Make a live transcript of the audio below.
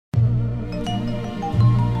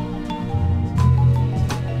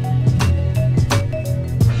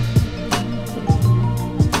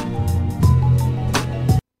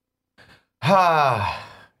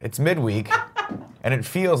It's midweek, and it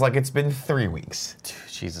feels like it's been 3 weeks.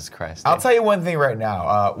 Jesus Christ. I'll tell you one thing right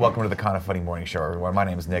now. Welcome to the Kinda Funny Morning Show, everyone. My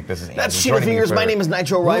name is Nick. This is Andy. That's Shit Fingers. My name is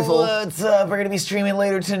Nitro Rifle. What's up? We're going to be streaming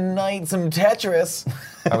later tonight some Tetris.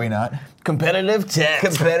 Are we not? Competitive Tet.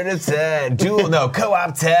 Competitive Tet.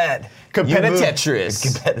 Co-op Tet. Competitive Tetris.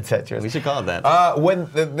 Competitive Tetris. We should call it that. When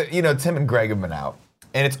Tim and Greg have been out,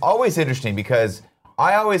 and it's always interesting because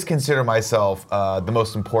I always consider myself the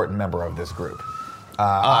most important member of this group.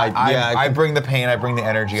 I bring the pain, I bring the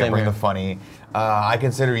energy, I bring the funny. I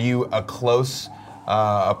consider you a close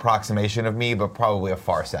approximation of me, but probably a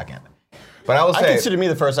far second. But I will say, I consider me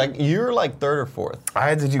the first. You're like third or fourth. I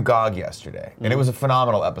had to do GOG yesterday, and it was a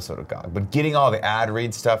phenomenal episode of GOG. But getting all the ad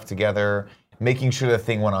read stuff together, making sure the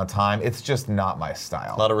thing went on time, it's just not my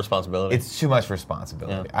style. A lot of responsibility. It's too much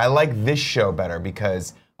responsibility. Yeah. I like this show better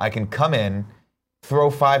because I can come in, throw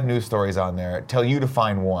 5 news stories on there, tell you to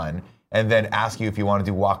find one, and then ask you if you want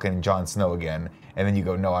to do Walken and Jon Snow again, and then you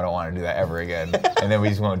go, no, I don't want to do that ever again, and then we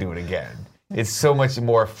just want to do it again. It's so much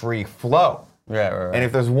more free flow. Right. And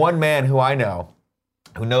if there's one man who I know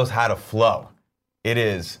who knows how to flow, it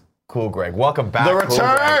is Cool Greg. Welcome back, The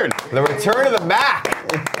return! Cool Greg. The return of the Mac!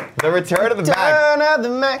 The return of the Mac. Return of the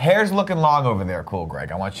Mac. Hair's looking long over there, Cool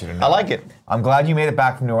Greg. I want you to know. I like it. I'm glad you made it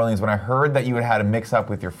back from New Orleans. When I heard that you had a mix-up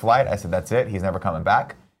with your flight, I said, that's it. He's never coming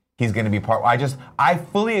back. He's going to be part. I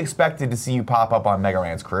fully expected to see you pop up on Mega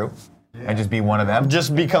Ran's crew and just be one of them.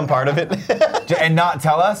 Just become part of it. And not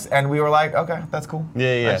tell us. And we were like, okay, that's cool.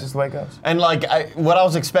 Yeah. That's just the way it goes. And what I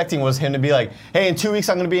was expecting was him to be like, hey, in 2 weeks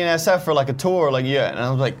I'm going to be in SF for like a tour. And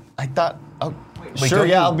I was like, I thought, oh, Wait, sure,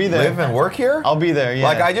 yeah, I'll be there. Live and work here? I'll be there, yeah.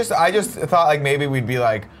 Like, I just thought like maybe we'd be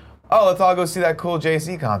like, oh, let's all go see that cool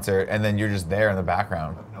JC concert. And then you're just there in the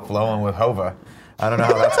background, flowing with Hova. I don't know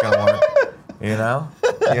how that's going to work. You know?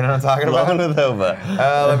 You know what I'm talking about? Flowing with Hova.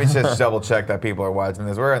 Let me just double check that people are watching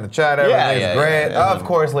this. We're in the chat. Everything's great. Of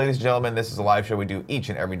course, ladies and gentlemen, this is a live show we do each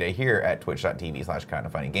and every day here at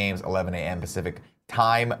twitch.tv/kindafunnygames, 11 a.m. Pacific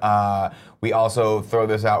time. We also throw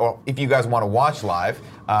this out. Well, if you guys want to watch live,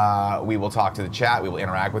 we will talk to the chat. We will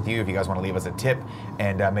interact with you. If you guys want to leave us a tip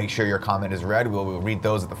and make sure your comment is read, we'll read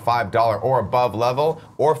those at the $5 or above level,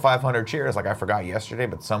 or 500 cheers, like I forgot yesterday,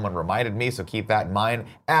 but someone reminded me, so keep that in mind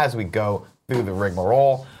as we go through the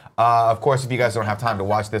rigmarole. Of course, if you guys don't have time to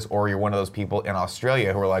watch this, or you're one of those people in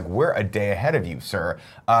Australia who are like, we're a day ahead of you, sir,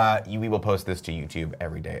 we will post this to YouTube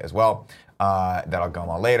every day as well. That'll go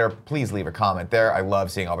on later. Please leave a comment there. I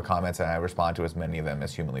love seeing all the comments, and I respond to as many of them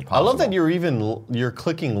as humanly possible. I love that you're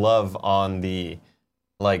clicking love on the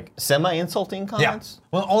semi-insulting comments. Yeah.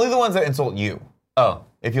 Well, only the ones that insult you. Oh,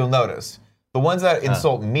 If you'll notice. The ones that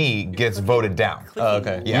insult me gets voted down. oh,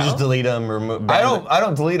 okay. Yeah. You just delete them, remove. I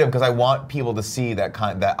don't delete them because I want people to see that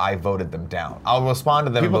I voted them down. I'll respond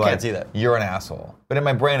to them. People and be can't like, see that. You're an asshole. But in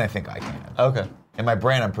my brain, I think I can. Okay. In my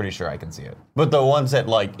brain, I'm pretty sure I can see it. But the ones that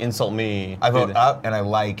insult me, I vote up and I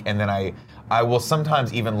like, and then I will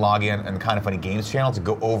sometimes even log in and Kinda Funny Games channel to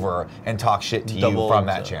go over and talk shit to you from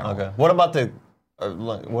that channel. Okay. What about the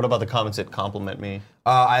comments that compliment me?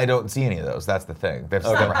 I don't see any of those. That's the thing. That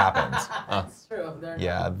just never happens. That's true.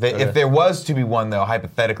 Yeah. If there was to be one, though,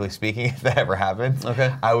 hypothetically speaking, if that ever happens,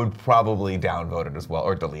 I would probably downvote it as well,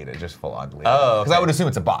 or delete it, just full on delete it. Oh, because I would assume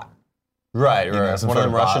it's a bot. Right. One of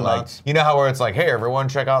them Russian bots. You know how where it's like, hey, everyone,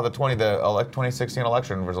 check out the 2016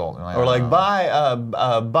 election result. Like,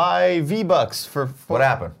 Or buy V-Bucks for. What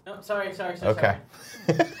happened? No, sorry. Okay.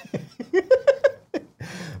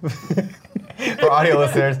 For audio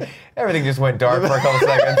listeners, everything just went dark for a couple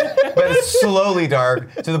seconds, but it's slowly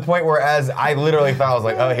dark to the point where as I literally thought, I was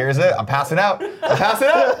like, oh, here's it. I'm passing out.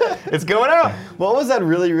 It's going out. What was that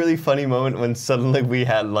really, really funny moment when suddenly we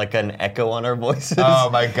had an echo on our voices?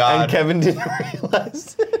 Oh, my God. And Kevin didn't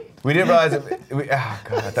realize it. We didn't realize it. Oh,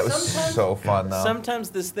 God, that was so fun, though.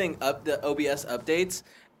 Sometimes this thing, the OBS updates,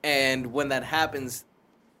 and when that happens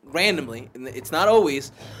randomly, and it's not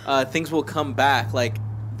always, things will come back,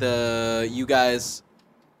 you guys,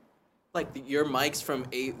 your mics from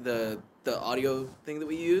the audio thing that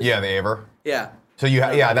we use. Yeah, the Aver. Yeah. So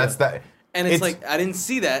that's that. And it's I didn't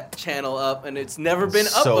see that channel up, and it's never been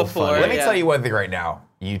up so before. funny. Let me tell you one thing right now,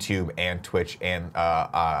 YouTube and Twitch and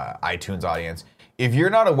iTunes audience. If you're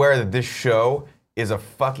not aware that this show is a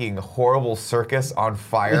fucking horrible circus on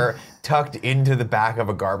fire tucked into the back of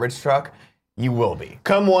a garbage truck, you will be.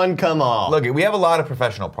 Come one, come all. Look, we have a lot of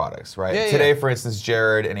professional products, right? Yeah, Today, for instance,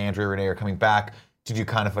 Jared and Andrea Renee are coming back to do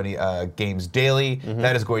Kinda Funny Games Daily.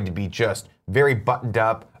 That is going to be just very buttoned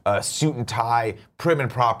up, suit and tie, prim and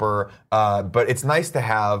proper, but it's nice to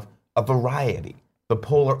have a variety. The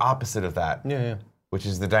polar opposite of that, which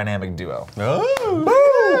is the dynamic duo.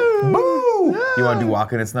 Oh. Boo! You want to do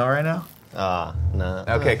walking in snow right now? No.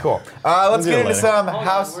 Okay, cool. Let's do get it into later. some Hold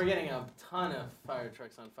house. on, we're getting a ton of fire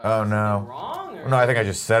trucks on fire. Oh, Is no. something wrong? Or? No, I think I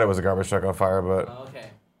just said it was a garbage truck on fire, but Oh, okay.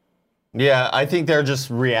 Yeah, I think they're just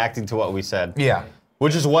reacting to what we said. yeah.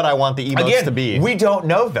 Which is what I want the emotes Again, to be. we don't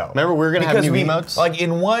know though. Remember, we were gonna have Because new emotes? Like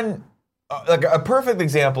in one, like a perfect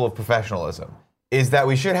example of professionalism is that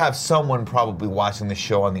we should have someone probably watching the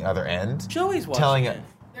show on the other end, Joey's watching telling it. it.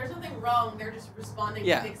 There's nothing wrong. They're just responding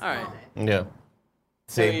Yeah, to Nick's all right. comment. Yeah.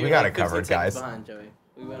 See, Joey, we you're got like it covered, 15 seconds guys. behind, Joey.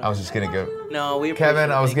 We went I was over. just gonna give No, we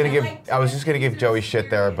Kevin. I was appreciate gonna it. give. I was just gonna give Joey shit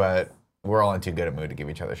there, but we're all in too good a mood to give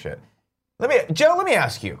each other shit. Joe. Let me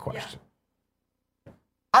ask you a question.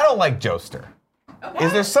 I don't like Joester. Okay.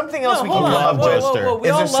 Is there something else No, we hold can on. come up Whoa, with? whoa, whoa, we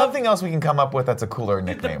Is all there love- something else we can come up with that's a cooler Dude,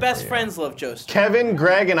 nickname? the best for you? friends love Joester. Kevin,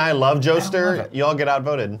 Greg, and I love love Joester. it. Y'all get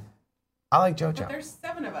outvoted. I like But JoJo. there's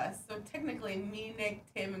 7 of us, so technically me, Nick,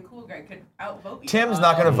 Tim, and Cool Greg could outvote you. Tim's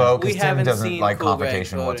not gonna vote We because Tim haven't doesn't seen like Cool Greg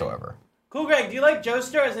confrontation voting. whatsoever. Cool, Greg. Do you like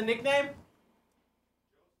Joester as a nickname?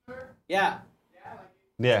 Yeah.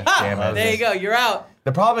 Yeah. Ha! Damn it. There you go. You're out.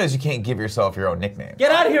 The problem is you can't give yourself your own nickname.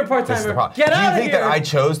 Get out of here, part This is the timer. problem. Get Do out you of think here. that I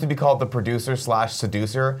chose to be called the producer /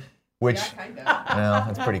 seducer? Which, Yeah, kind of. well,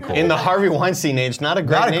 that's pretty cool. In the Harvey Weinstein age, not a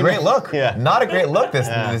great Not a name. great look. Yeah. Not a great look this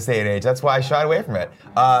Yeah. this day and age. That's why I shied away from it.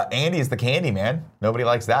 Andy's the candy man. Nobody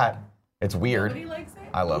likes that. It's weird. Nobody likes it.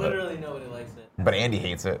 I love it. Literally nobody likes it. But Andy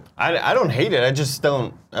hates it. I don't hate it. I just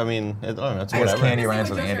don't. I mean, I don't know. It's I guess whatever. candy Same rhymes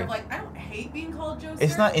with with Joester, Andy. like, I don't hate being called Joester.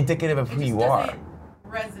 It's not indicative of It who just you are. doesn't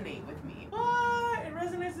resonate with me. What? It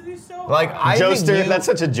resonates with you so Like, hard. I think Joester, you- that's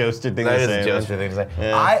such a Joester thing That to is say. a Joester thing to say.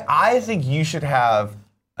 Yeah. I think you should have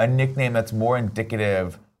a nickname that's more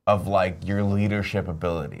indicative of like your leadership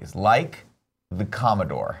abilities, like the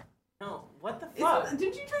Commodore. No. What the fuck? Did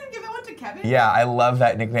you try to give that one to Kevin? Yeah, I love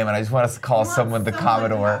that nickname, and I just want us to call You want someone the someone to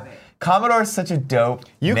Commodore. have it. Commodore is such a dope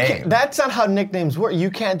You name. can't, that's not how nicknames work. You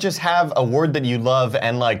can't just have a word that you love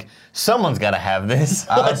and like someone's got to have this.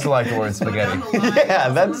 I also like the word Go down spaghetti. the line, Yeah,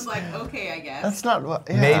 someone's that's- like, okay, I guess. That's not what.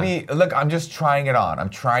 Yeah. Maybe look, I'm just trying it on. I'm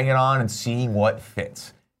trying it on and seeing what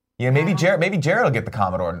fits. Yeah, maybe Jared will get the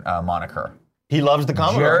Commodore moniker. He loves the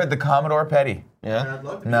Commodore. Jared the Commodore Petty. Yeah. I'd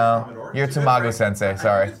love to No, be Commodore. you're It's a Tamago good Sensei, friend. I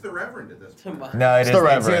sorry. think it's the Reverend at this point. No, it's the either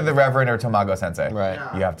Reverend. the Reverend or Tamago Sensei. Right.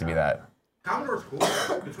 Yeah. You have to be that. Commodore's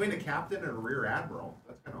cool. Between a captain and a rear admiral,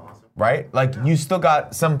 that's kind of awesome. Right? Like you still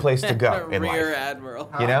got some place to go in Rear life. Admiral.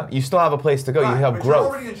 You know? You still have a place to go. You Right, have but growth. You're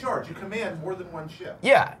already in charge. You command more than one ship.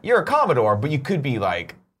 Yeah, you're a Commodore, but you could be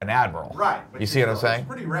like an admiral. Right. But You see what I'm saying? It's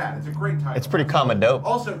pretty rad. It's a great title. It's pretty dope.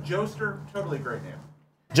 Also, Joester, totally great name.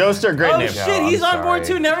 Joester, great Oh name. shit, I'm he's on board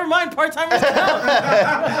sorry. too. Never mind, part timers.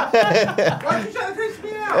 Why did you try to fish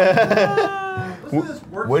me out? Listen to this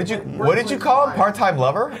work- What did you workplace call him? vibe. Part-time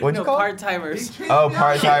lover? What'd No, you call him? part timers. He chased Oh, me out,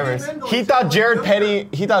 part-timers. chased me He into thought it. Jared Petty.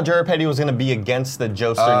 He thought Jared Petty was gonna be against the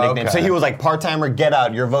Joester Oh, nickname, so okay. he was like, "Part-timer, get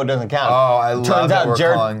out. Your vote doesn't count." Oh, I love Turns that out we're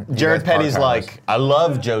calling you Jared guys Petty's part-timers. like, "I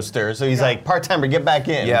love Joester," so he's like, "Part-timer, get back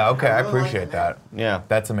in." Yeah, okay, I I really like appreciate the that. Yeah.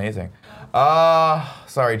 That's amazing.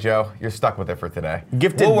 Sorry, Joe. You're stuck with it for today.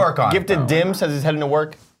 Gifted. We'll work on Gifted it. though. Dim says he's heading to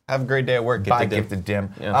work. Have a great day at work. By Gifted Dim.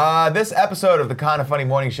 Gifted Dim. Yeah. This episode of the Kinda Funny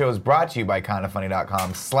Morning Show is brought to you by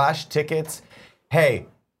kindafunny.com/tickets. Hey,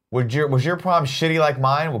 was your prom shitty like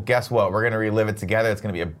mine? Well, guess what? We're gonna relive it together. It's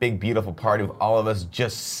gonna be a big, beautiful party with all of us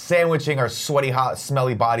just sandwiching our sweaty, hot,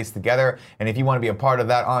 smelly bodies together. And if you want to be a part of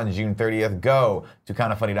that on June 30th, go to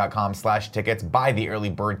kindafunny.com/tickets. Buy the early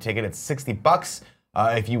bird ticket. It's $60.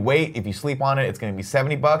 If you wait, if you sleep on it, it's going to be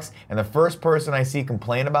 $70. And the first person I see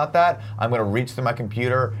complain about that, I'm going to reach through my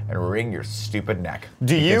computer and wring your stupid neck. Do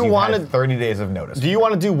Because you you've wanna- had 30 days of notice? Do you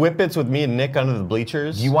want to do whippets with me and Nick under the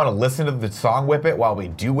bleachers? Do you want to listen to the song Whip It while we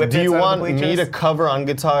do Whip It? Do you want me to cover on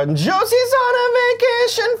guitar? Josie's on a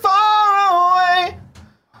vacation far away.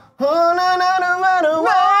 Oh, no, no, no, no, no,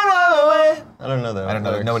 no, away. I don't know that. I don't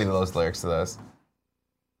know. Nobody knows lyrics to those.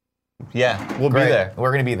 Yeah, we'll Great. be there.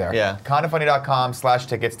 We're going to be there. Yeah.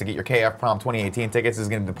 Kindafunny.com/tickets to get your KF Prom 2018 tickets. This is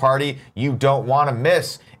going to be the party you don't want to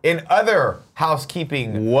miss. In other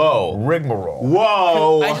housekeeping Whoa. rigmarole.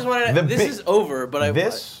 Whoa. I just wanted The to. This bi- is over, but I.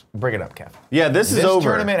 This, bring it up, Kev. Yeah, this is This over.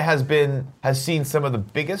 tournament has seen some of the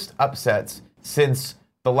biggest upsets since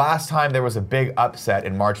the last time there was a big upset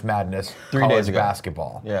in March Madness, 3 college days ago.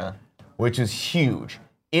 basketball. Yeah. Which is huge.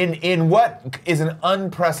 In what is an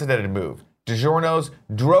unprecedented move. DiGiorno's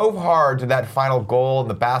drove hard to that final goal in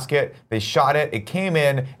the basket. They shot it, it came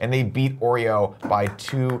in, and they beat Oreo by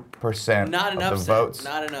 2% Not an of upset. the votes.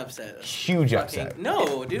 Not an upset. Huge Fucking- upset.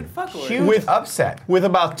 No, dude, fuck Oreo. Huge With- upset. With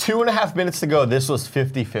about 2.5 minutes to go, this was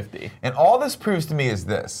 50-50. And all this proves to me is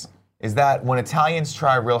this, is that when Italians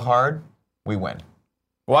try real hard, we win.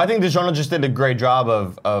 Well, I think DiGiorno just did a great job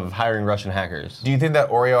of hiring Russian hackers. Do you think that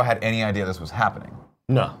Oreo had any idea this was happening?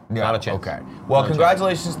 No, not a chance. Okay. Well,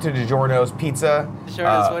 congratulations to DiGiorno's Pizza.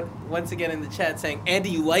 DiGiorno's once again in the chat saying, Andy,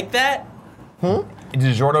 you like that?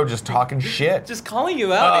 DiGiorno just talking shit. Just calling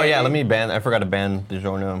you out. Oh Andy. yeah, let me ban. I forgot to ban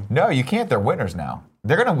DiGiorno. No, you can't. They're winners now.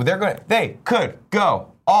 They could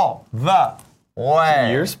go all the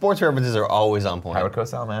way. Your sports references are always on point. Howard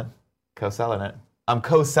Cosell, man. Co-selling it. I'm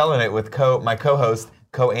co-selling it with my co-host,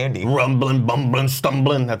 Andy. Rumbling, bumbling,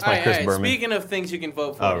 stumbling. That's my Chris Berman. Speaking of things you can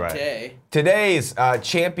vote for today. Today's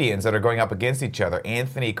champions that are going up against each other,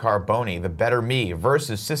 Anthony Carboni, the better me,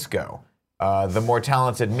 versus Cisco, the more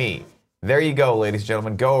talented me. There you go, ladies and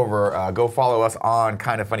gentlemen. Go follow us on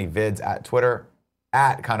Kinda Funny Vids at Twitter,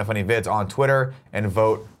 at Kinda Funny Vids on Twitter, and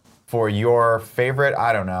vote for your favorite,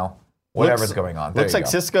 I don't know, whatever's going on. Looks like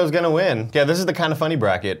Cisco's going to win. Yeah, this is the Kinda Funny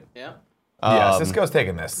bracket. Yeah. Yeah, Cisco's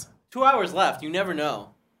taking this. 2 hours left. You never know.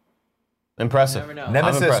 Impressive. You never know.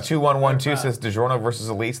 Nemesis 2112 says DiGiorno versus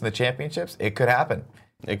Elise in the championships. It could happen.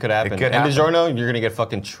 It could happen. It could and happen. DiGiorno, you're going to get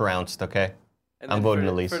fucking trounced, okay? And I'm then voting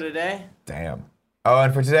Elise. For today? Damn. Oh,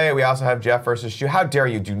 and for today, we also have Jeff versus Shu. How dare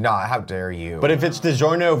you? Do not. How dare you? But if it's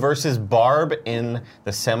DiGiorno versus Barb in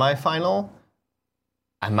the semifinal,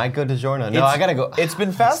 I might go DiGiorno. No, I gotta go. It's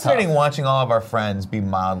been fascinating watching all of our friends be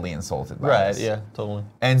mildly insulted by this. Yeah, totally.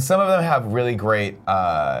 And some of them have really great,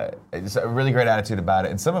 a really great attitude about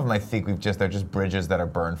it. And some of them, I think, they're just bridges that are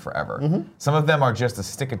burned forever. Mm-hmm. Some of them are just a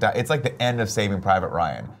stick it. It's like the end of Saving Private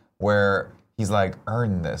Ryan, where he's like,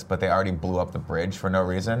 earned this, but they already blew up the bridge for no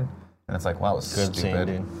reason. And it's like, wow, it was Good stupid.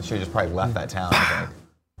 scene, dude. Should have just probably left that town, I think.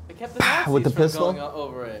 They kept the Nazis With the from pistol? going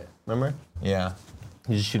over it. Remember? Yeah.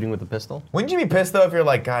 He's just shooting with the pistol. Wouldn't you be pissed, though, if you're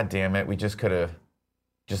like, God damn it, we just could have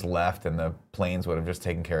just left and the planes would have just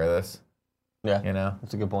taken care of this? Yeah. You know?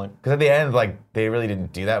 That's a good point. Because at the end, like, they really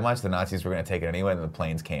didn't do that much. The Nazis were going to take it anyway, and the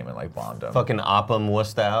planes came and, like, bombed them. Fucking Oppum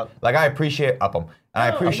wussed out. Like, I appreciate Upham. And I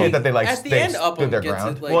appreciate that they, like, at the they end, stood Upham their gets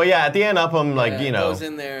ground. it, like, Well, yeah, at the end, Upham, like, you know. goes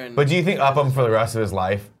in there and But do you think Upham, for the rest of his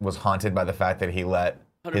life, was haunted by the fact that he let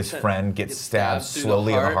his 100% friend get stabbed through the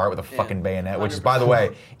slowly in the heart? heart with a Yeah. fucking bayonet, which is, by the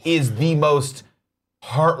way, is the most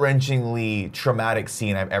heart-wrenchingly traumatic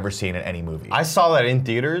scene I've ever seen in any movie. I saw that in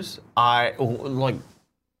theaters.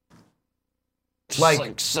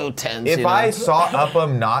 Like so tense. If you know? I saw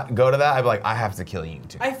Upham not go to that, I'd be like, I have to kill you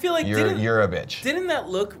too. I feel like you're a bitch. Didn't that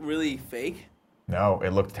look really fake? No, it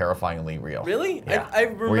looked terrifyingly real. Really? Yeah. I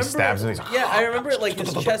remember. Where he stabs him, he's like, yeah, I remember like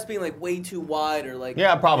his chest being like way too wide, or like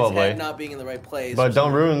Yeah, probably. his head not being in the right place. But or don't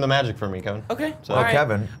something. ruin the magic for me, Kevin. Okay. So- all Well, right.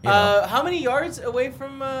 Kevin, you know. How many yards away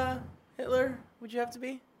from Hitler would you have to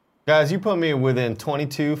be? Guys, you put me within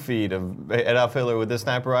 22 feet of Adolf Hitler with this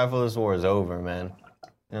sniper rifle, this war is over, man.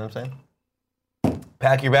 You know what I'm saying?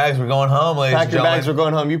 Pack your bags, we're going home, ladies Pack and your gentlemen. bags, we're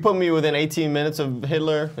going home. You put me within 18 minutes of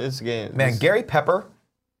Hitler, it's game. Man, Gary Pepper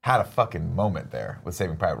had a fucking moment there with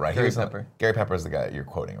Saving Private Ryan. Gary Pepper. Gary Pepper is the guy that you're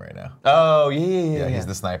quoting right now. Oh, yeah. Yeah, he's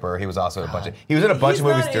the sniper. He was also in a bunch of. He was in a bunch of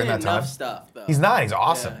movies during that time. Stuff, though. He's not. He's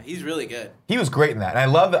awesome. Yeah, he's really good. He was great in that. And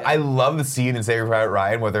I love the scene in Saving Private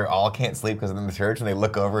Ryan where they all can't sleep because they're in the church and they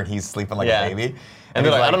look over and he's sleeping like a baby. And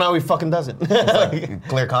they're like, I don't know how he fucking does it. Like,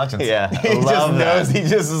 clear conscience. Yeah, he I just love knows. that. He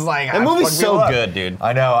just is like. That movie's so good, dude.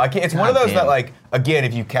 I know. I can't. It's one of those damn. that, like, again,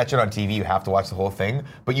 if you catch it on TV, you have to watch the whole thing,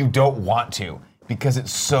 but you don't want to because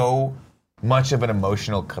it's so much of an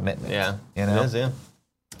emotional commitment. Yeah, you know. it is, yeah.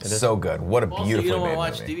 It is. So good. What a Also, beautifully you don't made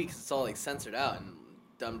want to watch movie. TV because it's all like censored out and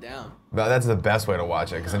dumbed down. But that's the best way to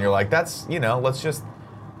watch it because then you're like, that's, you know, let's just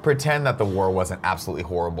pretend that the war wasn't absolutely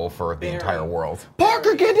horrible for the entire world.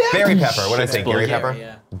 Parker, get down! Barry Pepper. What did I say? Gary Gary,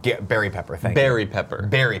 Pepper? yeah. Barry Pepper. Thank you. Barry Pepper.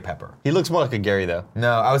 Barry Pepper. He looks more like a Gary, though.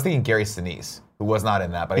 No, I was thinking Gary Sinise, who was not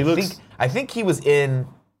in that, but He I think he was in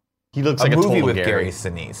He looks a like a movie total with Gary. Gary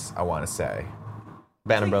Sinise, I want to say.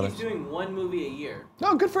 Banner I think Brothers. he's doing one movie a year.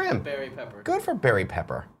 No, good for him. Barry Pepper. Good for Barry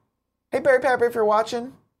Pepper. Hey, Barry Pepper, if you're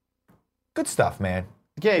watching, good stuff, man.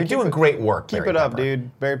 Yeah, you're keep doing it- great work, Keep Barry it up, Pepper.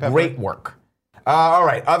 dude. Barry Pepper. Great work. All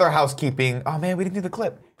right, other housekeeping. Oh, man, we didn't do the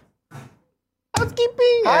clip.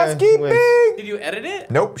 Housekeeping. Housekeeping! Did you edit it?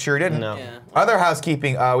 Nope, sure didn't. No. Yeah. Other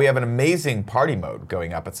housekeeping, we have an amazing party mode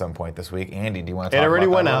going up at some point this week. Andy, do you want to talk It already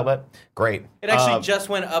about went that a little up. bit? Great. It actually just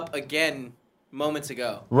went up again moments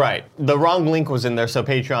ago. Right. The wrong link was in there, so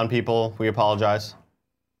Patreon people, we apologize.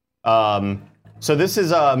 So this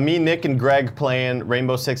is me, Nick, and Greg playing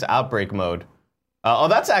Rainbow Six Outbreak mode.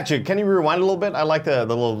 That's actually, can you rewind a little bit? I like the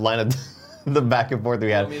little line of the back and forth we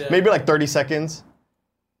had. Want me to- Maybe like 30 seconds.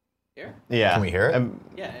 Here? Yeah. Can we hear it?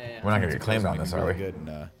 Yeah. We're not going to get claimed on this, are we? Good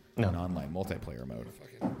in online multiplayer mode.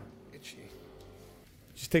 Fucking itchy.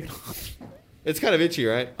 Just take it off. It's kind of itchy,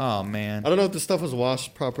 right? Oh man. I don't know if the stuff was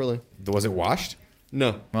washed properly. Was it washed?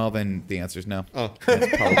 No. Well, then the answer is no. Oh. That's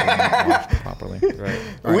probably not watched properly. Right.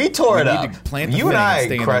 We tore it need up. to plant the You and thing I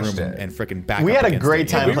stay in the crushed room it. and freaking back We up had a against great it.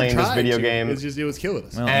 time we were playing this trying video to. game. It was killing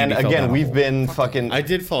us. Well, And Andy fell again, down a we've hole. been fucking. I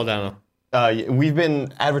did fall down. We've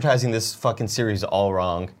been advertising this fucking series all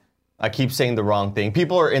wrong. I keep saying the wrong thing.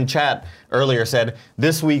 People are in chat earlier said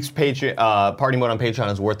this week's party mode on Patreon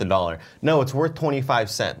is worth $1. No, it's worth 25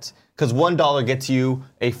 cents because $1 gets you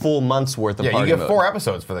a full month's worth of Yeah, party you get mode. 4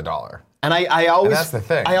 episodes for the $1. And I always that's the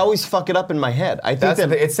thing. I always fuck it up in my head. I think That's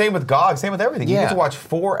that it's same with GOG, same with everything. You Yeah. get to watch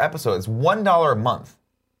 4 episodes, $1 a month.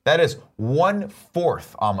 That is 1/4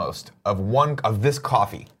 almost of this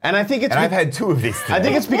coffee. and I think it's And I've had 2 of these today. I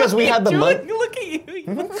think it's because we had the money. Look at you.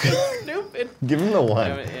 You look so stupid. Give him the one.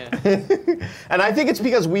 Yeah. And I think it's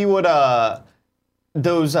because we would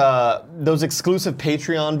those exclusive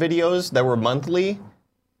Patreon videos that were monthly.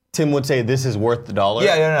 Tim would say this is worth the $1.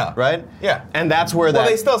 Yeah. Right? Yeah. And that's where Well, that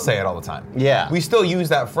they still say it all the time. Yeah. We still use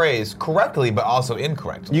that phrase correctly, but also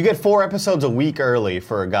incorrectly. you get 4 episodes a week early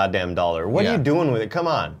for a goddamn $1. What are Yeah. you doing with it? Come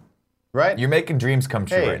on. Right? You're making dreams come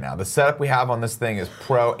true Hey. right now. The setup we have on this thing is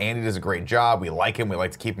pro. Andy does a great job. We like him. We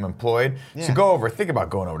like to keep him employed. So think about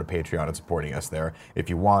going over to Patreon and supporting us there if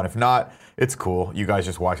you want. If not, it's cool. You guys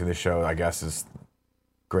just watching this show, I guess, is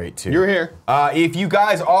great too. You're here. If you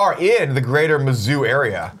guys are in the greater Mizzou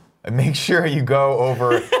area, make sure you go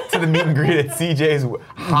over to the meet and greet at CJ's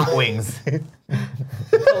Hot Wings. Is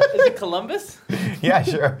it Columbus? Yeah,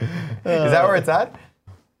 sure. Is that where it's at?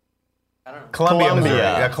 I don't know. Columbia, Columbia. Missouri.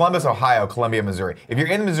 Yeah, Columbus, Ohio, Columbia, Missouri. If you're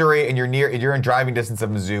in Missouri and you're in driving distance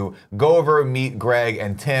of Mizzou, go over, meet Greg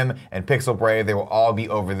and Tim and Pixel Brave. They will all be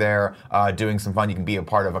over there doing some fun. You can be a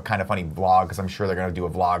part of a kind of funny vlog because I'm sure they're going to do a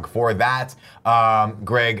vlog for that.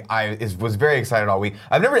 Greg, was very excited all week.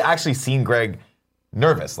 I've never actually seen Greg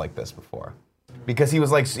nervous like this before because he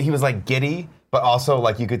was like giddy. But also,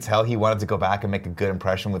 like, you could tell he wanted to go back and make a good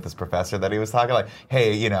impression with this professor that he was talking. Like,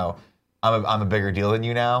 hey, I'm a bigger deal than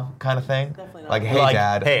you now, kind of thing. Definitely not. Like, hey,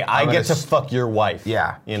 Dad. Hey, I I'm get to gonna fuck your wife.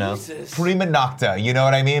 Yeah. You know? Jesus. Prima nocta, you know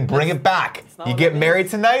what I mean? Bring it back. not You what get that married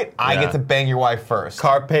means. tonight, I Yeah. get to bang your wife first.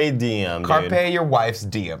 Carpe diem, Carpe dude. your wife's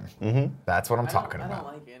diem. That's what I'm talking I about.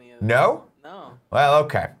 don't like any of that. No? No. Well,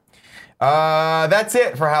 okay. That's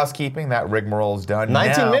it for housekeeping. That rigmarole's done.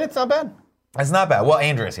 19 Now- minutes, not bad. That's not bad. Well,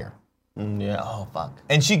 Andrea's here. Yeah. Oh fuck.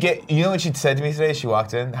 And you know what she said to me today? She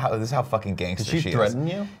walked in. This is how fucking gangster Did she is. threaten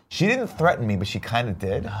you? She didn't threaten me, but she kind of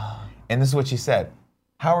did. And this is what she said.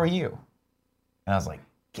 How are you? And I was like,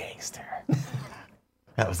 gangster.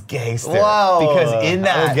 That was gangster. Whoa. Because in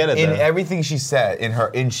I don't that, get it, in though. everything she said, in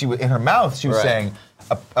her mouth, she was Right. saying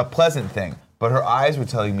a pleasant thing, but her eyes were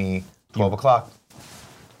telling me 12 o'clock.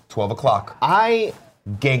 12 o'clock.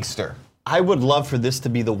 Gangster. I would love for this to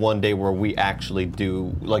be the one day where we actually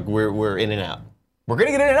do, like, we're in and out. We're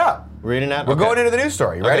gonna get in and out. We're in and out? We're Okay. going into the news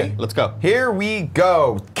story. You ready? Okay, let's go. Here we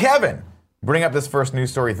go. Kevin, bring up this first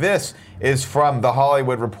news story. This is from The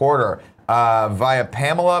Hollywood Reporter via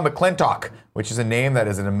Pamela McClintock, which is a name that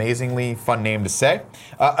is an amazingly fun name to say.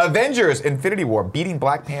 Avengers Infinity War beating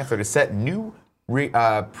Black Panther to set new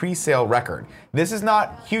pre-sale record. This is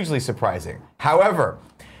not hugely surprising. However,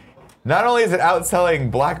 not only is it outselling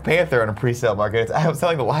Black Panther in a pre-sale market, it's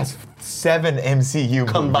outselling the last 7 MCU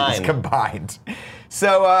movies combined.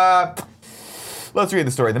 So let's read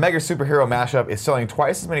the story. The mega superhero mashup is selling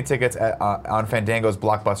twice as many tickets on Fandango's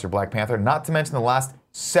blockbuster Black Panther, not to mention the last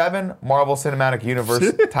 7 Marvel Cinematic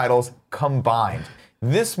Universe titles combined.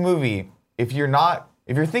 This movie, if you're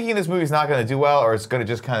thinking this movie's not going to do well or it's going to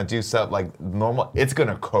just kind of do stuff like normal, it's going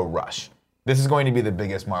to crush. This is going to be the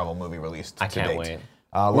biggest Marvel movie released to date. I can't wait.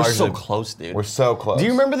 We're so close, dude. We're so close. Do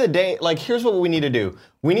you remember the day? Like, here's what we need to do.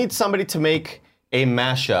 We need somebody to make a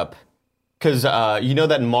mashup. Because you know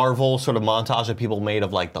that Marvel sort of montage that people made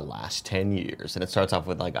of like the last 10 years, and it starts off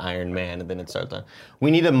with like Iron Man, and then it starts on. We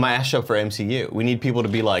need a mashup for MCU. We need people to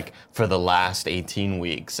be like for the last 18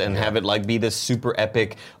 weeks, and have it like be this super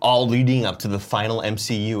epic, all leading up to the final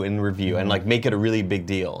MCU in review, and like make it a really big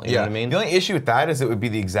deal. You know what I mean? The only issue with that is it would be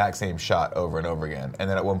the exact same shot over and over again, and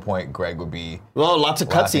then at one point Greg would be. Well, lots of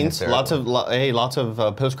laughing cutscenes, lots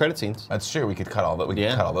of post-credit scenes, That's true. We could cut all that. We could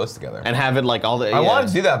cut all those together. and have it like all the. I wanted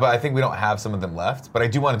to do that, but I think we don't have some of them left. But I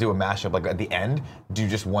do want to do a mashup, like at the end, do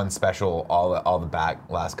just one special, all the back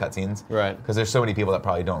last cutscenes. Right. Because there's so many people that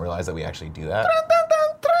probably don't realize that we actually do that.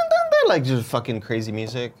 Like just fucking crazy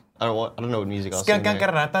music. I don't know what music I'll sing there. Okay,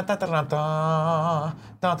 sorry.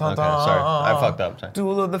 I fucked up. Sorry.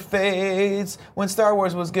 Duel of the Fates, when Star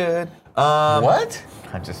Wars was good. What?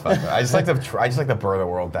 I just fucked up. I just like to burn the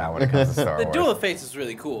world down when it comes to Star The Wars. Duel of Fates is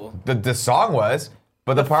really cool. The song was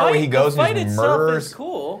But the part where he goes the and fight just itself murders. is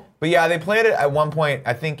cool. But yeah, they played it at one point,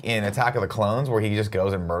 I think, in Attack of the Clones, where he just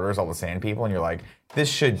goes and murders all the sand people, and you're like, this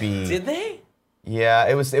should be. Did they? Yeah,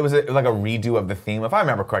 it was like a redo of the theme, if I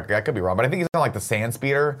remember correctly. I could be wrong, but I think he's on like the sand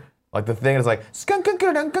speeder. Like the thing is like skunk, he's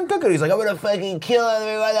like, I'm gonna fucking kill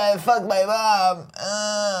everyone that fucked my mom.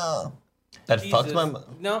 Oh. That fucked my mom.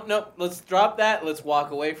 No. Let's drop that. Let's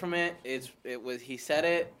walk away from it. He said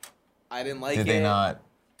it. I didn't like it. Did they not?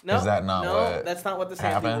 No. Is that not what that's not what the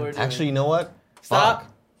sand happened? people were doing. Actually, you know what? Stop.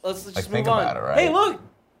 Fuck. Let's just think move on. about it, right? Hey, look,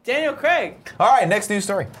 Daniel Craig. All right, next news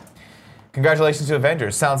story. Congratulations to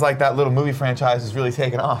Avengers. Sounds like that little movie franchise is really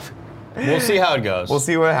taking off. We'll see how it goes. We'll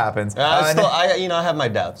see what happens. I have my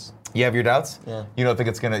doubts. You have your doubts? Yeah. You don't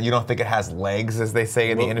think it has legs, as they say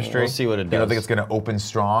in the industry? We'll see what it does. You don't think it's gonna open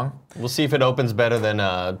strong? We'll see if it opens better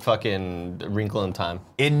than fucking Wrinkle in Time.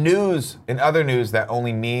 In other news that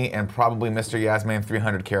only me and probably Mr. Yasman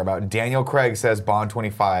 300 care about, Daniel Craig says Bond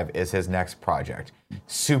 25 is his next project.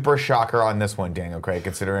 Super shocker on this one, Daniel Craig,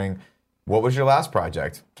 considering what was your last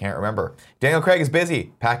project? Can't remember. Daniel Craig is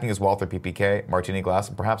busy packing his Walther PPK, martini glass,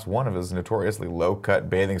 and perhaps one of his notoriously low-cut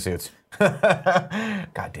bathing suits.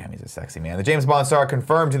 God damn, he's a sexy man. The James Bond star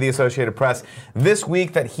confirmed to the Associated Press this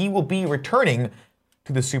week that he will be returning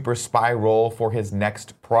to the super spy role for his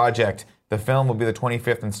next project. The film will be the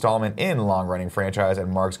 25th installment in long-running franchise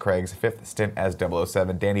and marks Craig's 5th stint as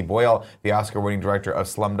 007. Danny Boyle, the Oscar-winning director of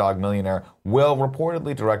Slumdog Millionaire, will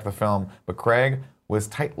reportedly direct the film, but Craig was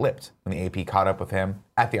tight-lipped when the AP caught up with him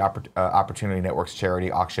at the Opportunity Network's charity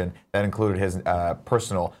auction that included his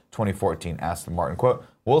personal 2014 Aston Martin. Quote,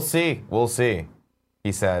 we'll see,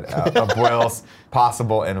 he said, of Boyle's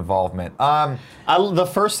possible involvement. The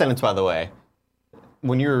first sentence, by the way,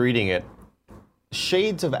 when you were reading it,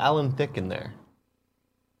 shades of Alan Thicke in there.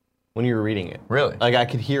 When you were reading it. Really? Like, I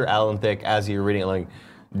could hear Alan Thicke as you were reading it, like,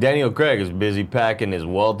 Daniel Craig is busy packing his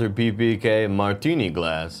Walther PPK martini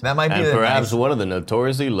glass. That might be and the perhaps one of the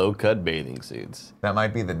notoriously low-cut bathing suits. That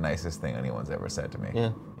might be the nicest thing anyone's ever said to me.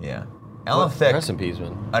 Yeah. Yeah. Alan Thicke, Rest in peace,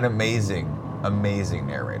 man. an amazing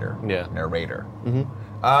narrator. Yeah. Narrator. Mm-hmm.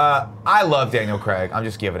 I love Daniel Craig. I'm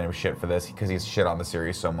just giving him shit for this because he's shit on the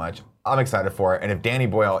series so much. I'm excited for it. And if Danny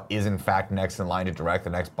Boyle is in fact next in line to direct the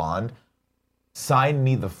next Bond, sign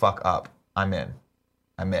me the fuck up. I'm in.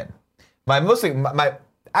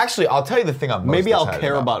 Actually, I'll tell you the thing I'm most Maybe I'll excited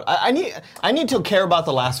care about. I need to care about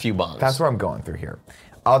the last few Bonds. That's where I'm going through here.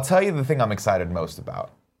 I'll tell you the thing I'm excited most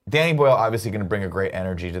about. Danny Boyle obviously going to bring a great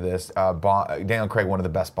energy to this. Daniel Craig, one of the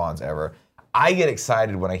best Bonds ever. I get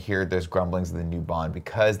excited when I hear there's grumblings of the new Bond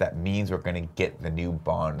because that means we're going to get the new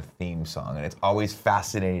Bond theme song, and it's always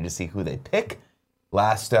fascinating to see who they pick.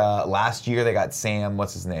 Last year they got Sam.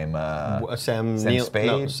 What's his name? Sam Neill. Spade.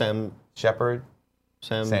 No, Sam Shepard.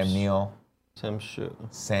 Sam Neill.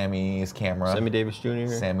 Sammy's camera. Sammy Davis Jr.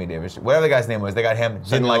 Sammy Davis. Whatever the guy's name was, they got him.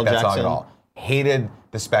 Didn't like that song at all. Hated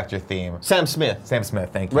the Spectre theme. Sam Smith,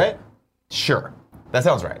 thank you. right? Sure. That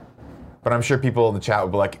sounds right. But I'm sure people in the chat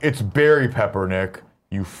would be like, it's Barry Pepper, Nick.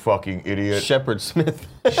 You fucking idiot. Shepard Smith.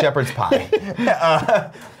 Shepherd's pie.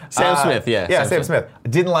 Sam Smith, yeah. Yeah, Sam Smith.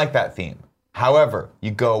 Didn't like that theme. However,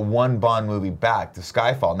 you go one Bond movie back to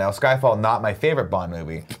Skyfall. Now, Skyfall, not my favorite Bond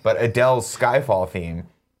movie, but Adele's Skyfall theme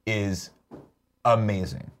is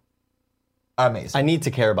amazing. Amazing. I need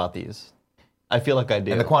to care about these. I feel like I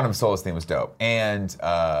do. And the Quantum of Solace theme was dope. And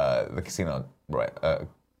the Casino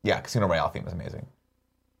Royale theme was amazing.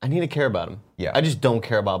 I need to care about him. Yeah. I just don't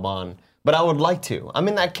care about Bond. But I would like to. I'm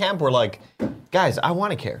in that camp where, like, guys, I want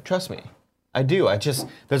to care. Trust me. I do.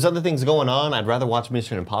 There's other things going on. I'd rather watch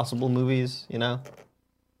Mission Impossible movies, you know?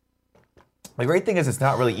 The great thing is it's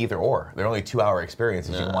not really either or. They're only 2-hour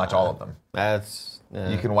experiences. You can watch all of them.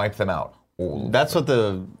 You can wipe them out. That's what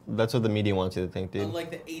the media wants you to think, dude. Like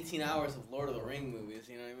the 18 hours of Lord of the Rings movies,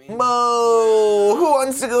 you know what I mean? Mo, who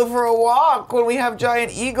wants to go for a walk when we have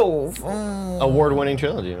giant eagles? Award-winning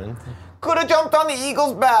trilogy, man. Could have jumped on the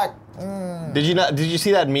eagle's back. Did you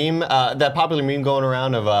see that meme? That popular meme going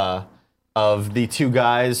around of the two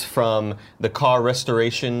guys from the car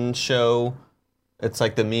restoration show. It's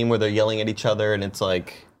like the meme where they're yelling at each other, and it's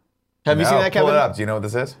like. Have you seen that, Kevin? Pull it up. Do you know what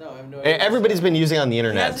this is? No, I have no idea. Everybody's been using it on the He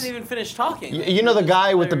internet. hasn't even finished talking. You know the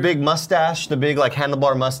guy with the big mustache, the big like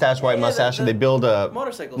handlebar mustache, white mustache, and they build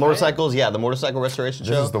motorcycles. Yeah, the motorcycle restoration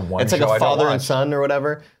show. This is the one It's like show I a don't father and watch. son or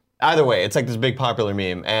whatever. Either way, it's like this big popular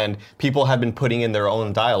meme, and people have been putting in their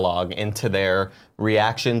own dialogue into their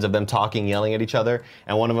reactions of them talking, yelling at each other.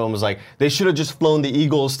 And one of them was like, "They should have just flown the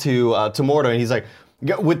Eagles to Mordor," and he's like,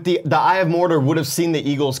 "With the Eye of Mordor would have seen the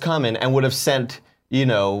Eagles coming and would have sent." You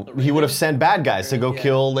know, he would have sent bad guys to go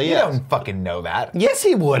kill Leia. You don't fucking know that. Yes,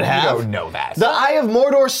 he would have. You don't know that. The Eye of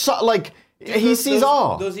Mordor saw, like, He sees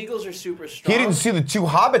all. Those eagles are super strong. He didn't see the two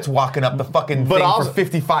hobbits walking up the fucking thing also- for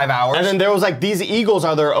 55 hours. And then there was like, these eagles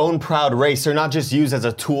are their own proud race. They're not just used as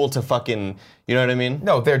a tool to fucking, you know what I mean?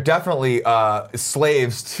 No, they're definitely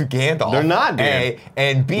slaves to Gandalf. They're not, dude. A,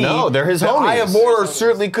 and B, No, they're his the homies. Eye of Mordor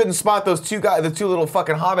certainly couldn't spot those two guys, the two little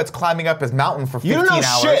fucking hobbits climbing up his mountain for 15 You don't know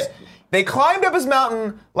hours. shit. They climbed up his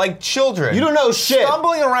mountain like children. You don't know shit.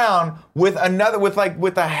 Stumbling around with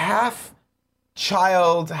a half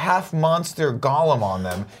child, half monster golem on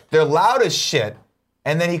them. They're loud as shit,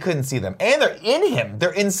 and then he couldn't see them. And they're in him.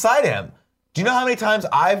 They're inside him. Do you know how many times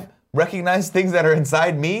I've recognized things that are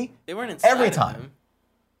inside me? They weren't inside Every of time. him.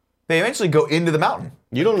 They eventually go into the mountain.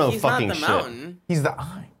 You don't know He's fucking not the shit. mountain. He's the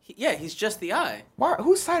eye. Yeah, he's just the eye.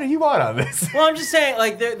 Whose side are you on this? Well, I'm just saying,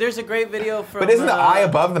 like, there's a great video from. But isn't the eye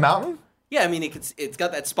above the mountain? Yeah, I mean, it's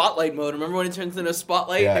got that spotlight mode. Remember when it turns into a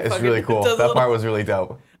spotlight? Yeah, It it's fucking really cool. does a That little- part was really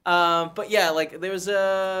dope. But yeah, like there was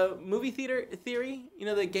a movie theater theory. You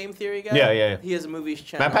know the game theory guy. Yeah. He has a movies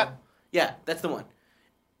channel. Pat? Yeah, that's the one.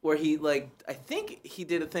 Where he I think he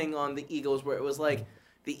did a thing on the Eagles where it was like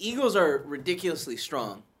the Eagles are ridiculously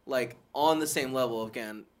strong, like on the same level of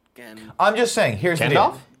Gan. I'm just saying, here's the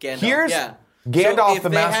Gandalf? deal. Gandalf. Here's yeah. Gandalf, so if the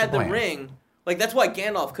they master had plan. the ring, like that's why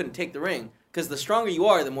Gandalf couldn't take the ring. Because the stronger you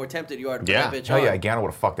are, the more tempted you are to put Yeah. that bitch Hell on. yeah, Gandalf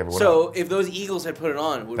would have fucked everyone So up. if those Eagles had put it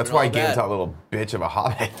on, it would That's have why been all Gandalf's bad. a little bitch of a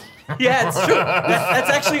hobbit. Yeah, it's true. That's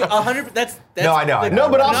actually 100. That's No, I know, I like, know. No,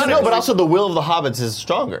 but also not a- the will of the hobbits is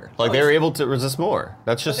stronger. Like they were able to resist more.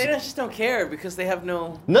 That's just They just don't care because they have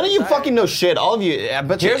no. none of you desire. fucking know shit. All of you, I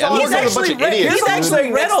bet you. Here's all I'm I'm looking saying. at a bunch Actually of read, idiots. he's dude.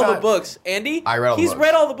 actually read Next all time- the books, Andy. I read all the He's books.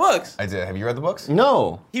 read all the books. I did. Have you read the books?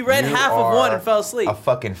 No, He read You half of are one and fell asleep. A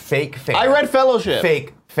fucking fake fan. I read Fellowship.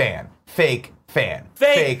 Fake fan. Fake fan.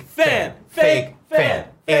 Fake fan. Fake fan.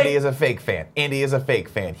 Andy is a fake fan. Andy is a fake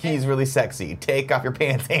fan. He's really sexy. Take off your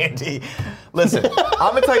pants, Andy. Listen,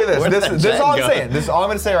 I'm gonna tell you Where did this. that This is all I'm jet go? saying. This is all I'm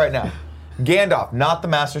gonna say right now. Gandalf, not the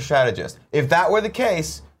master strategist. If that were the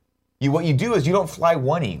case, what you do is you don't fly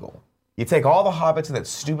one eagle. You take all the hobbits in that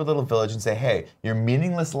stupid little village and say, hey, your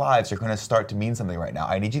meaningless lives are going to start to mean something right now.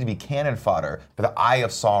 I need you to be cannon fodder for the Eye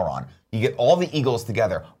of Sauron. You get all the eagles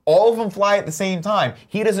together. All of them fly at the same time.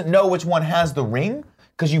 He doesn't know which one has the ring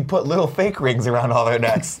because you put little fake rings around all their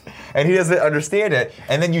necks. And he doesn't understand it.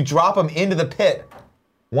 And then you drop them into the pit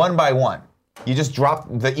one by one. You just drop,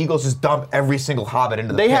 the eagles just dump every single hobbit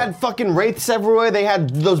into the They pit. had fucking wraiths everywhere. They had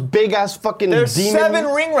those big ass fucking There's demon. 7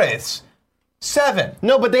 ring wraiths. 7.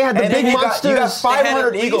 No, but they had the And big then monsters. you got 500 They had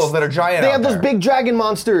at eagles least- that are giant They out had those there. big dragon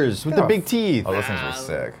monsters with the Yeah. big teeth. Oh, those things were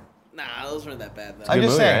sick. Nah, those weren't that bad though. I'm good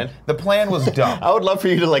just movie, saying, right? the plan was dumb. I would love for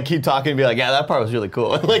you to like keep talking and be like, yeah, that part was really cool.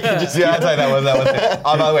 Like, you just, Yeah, I'll tell you that was.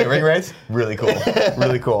 Oh, by the way, ring wraiths, really cool,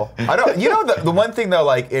 really cool. I don't. You know the one thing though,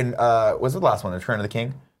 like in what's the last one, The Return of the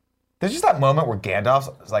King? There's just that moment where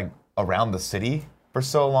Gandalf's like around the city for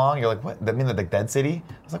so long. You're like, what? That mean the dead city?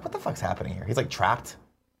 I was like, what the fuck's happening here? He's like trapped.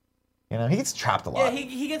 You know, he gets trapped a lot. Yeah,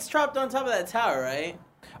 he gets trapped on top of that tower, right?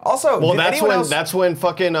 Also, well, did that's anyone when else- that's when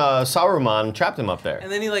fucking Saruman trapped him up there.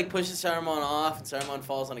 And then he like pushes Saruman off, and Saruman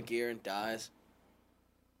falls on a gear and dies.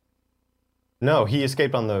 No, he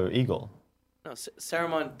escaped on the eagle. No,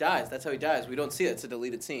 Saruman dies. That's how he dies. We don't see it. It's a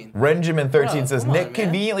deleted scene. Renjamin13 Oh, says, come on, Nick man.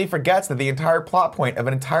 conveniently forgets that the entire plot point of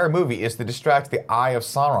an entire movie is to distract the Eye of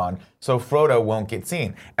Sauron so Frodo won't get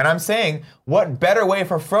seen. And I'm saying, what better way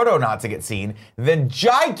for Frodo not to get seen than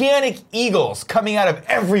gigantic eagles coming out of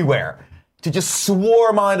everywhere to just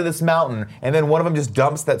swarm onto this mountain, and then one of them just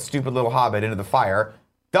dumps that stupid little hobbit into the fire.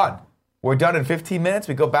 Done. We're done in 15 minutes.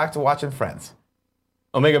 We go back to watching Friends.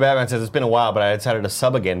 Omega Batman says, it's been a while, but I decided to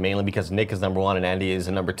sub again, mainly because Nick is number 1 and Andy is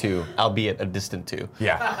a number 2, albeit a distant 2.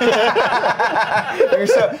 Yeah.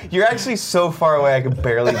 You're actually so far away I can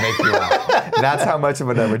barely make you out. That's how much of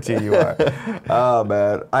a number 2 you are. Oh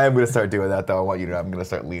man. I am gonna start doing that though. I want you to know I'm gonna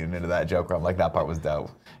start leaning into that joke where I'm like, that part was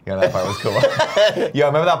dope. You know, that part was cool. Yo,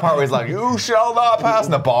 remember that part where he's like, you shall not pass,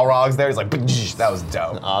 and the Balrog's there, he's like, that was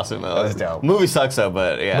dope. Awesome. That was dope. Movie sucks though,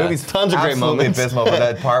 but yeah. Movie's tons of great absolutely moments. abysmal, but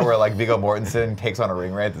that part where like Viggo Mortensen takes on a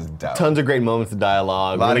ring wraith is dope. Tons of great moments of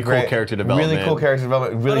dialogue, A lot really of cool great- character development. Really cool character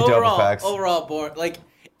development, really But dope effects. Overall, boring. Like,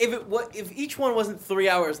 if each one wasn't 3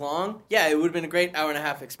 hours long, yeah, it would have been a great hour and a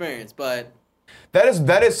half experience. But That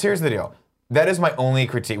is here's the deal. That is my only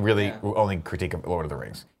critique, only critique of Lord of the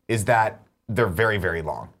Rings, is that they're very, very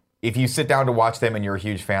long. If you sit down to watch them and you're a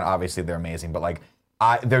huge fan, obviously they're amazing. But like,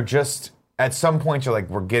 they're just at some point you're like,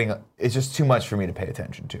 it's just too much for me to pay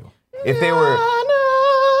attention to. If they were,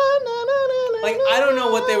 like, I don't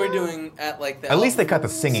know what they were doing at like the. at least they Elf cut the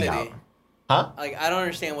singing City. out. Huh? Like, I don't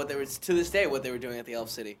understand what they were to this day what they were doing at the Elf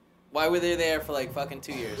City. Why were they there for like fucking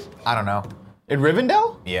 2 years? I don't know. In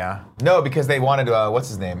Rivendell? Yeah. No, because they wanted what's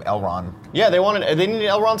his name? Elrond. Yeah, they needed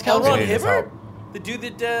Elrond's counsel. Elron needed his Hibbert? help. The dude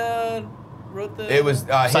that wrote the... It was his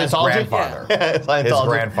Scientology? grandfather. Scientology. His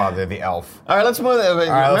grandfather, the elf. All right, let's move. let's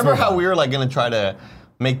Remember move how on. we were like gonna try to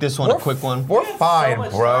make this one a quick one? We're have so fine,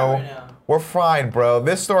 much bro. time right now. We're fine, bro.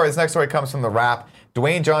 This next story comes from The Wrap.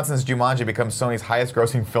 Dwayne Johnson's Jumanji becomes Sony's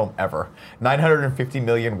highest-grossing film ever. 950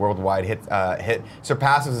 million worldwide hit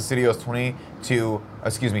surpasses the studio's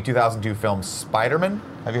 2002 film Spider-Man.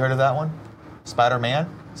 Have you heard of that one? Spider-Man?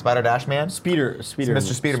 Spider-Dash-Man? Speederman.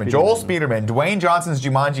 Mr. Speederman. Joel Speederman. Dwayne Johnson's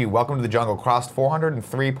Jumanji, Welcome to the Jungle, crossed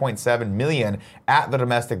 403.7 million at the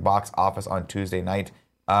domestic box office on Tuesday night,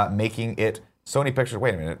 making it Sony Pictures.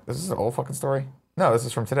 Wait a minute. This is an old fucking story? No, this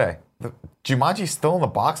is from today. Jumanji's still in the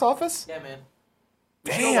box office? Yeah, man.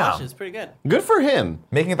 You should go watch it. Damn. It's pretty good. Good for him.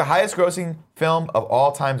 Making it the highest grossing film of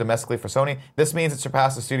all time domestically for Sony. This means it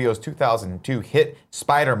surpassed the studio's 2002 hit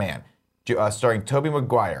Spider-Man, starring Tobey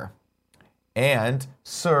Maguire and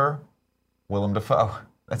Sir Willem Dafoe.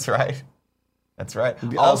 That's right. That's right.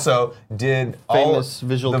 Also did famous all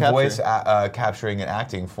visual the capture. voice capturing and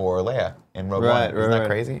acting for Leia in Rogue Right, One. Isn't that right.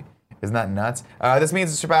 crazy? Isn't that nuts? This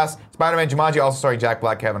means it surpassed Spider-Man. Jumanji, also starring Jack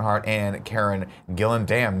Black, Kevin Hart, and Karen Gillan.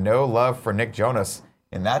 Damn, no love for Nick Jonas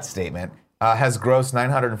in that statement. Has grossed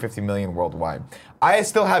 950 million worldwide. I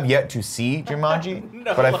still have yet to see Jumanji,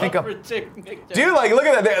 No but I love think for I'm... Nick Jonas. Dude, like, look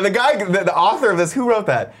at that. The guy, the author of this, who wrote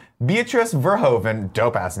that? Beatrice Verhoeven,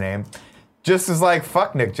 dope-ass name, just is like,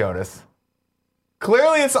 fuck Nick Jonas.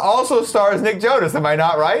 Clearly, it also stars Nick Jonas. Am I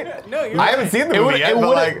not right? No, you're I haven't right. seen the movie yet,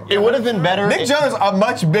 but like... It would have been better. Nick Jonas, a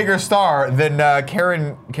much bigger star than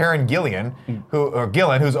Karen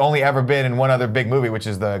Gillan, who's only ever been in one other big movie, which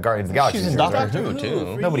is the Guardians of the Galaxy. She's in series, Doctor right? Who too.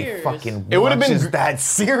 For Nobody years. fucking It would have been watches that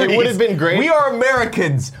series. it would have been great. We are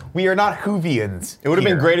Americans. We are not Whovians. It would have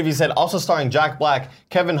been here. great if he said also starring Jack Black,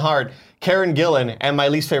 Kevin Hart, Karen Gillan, and my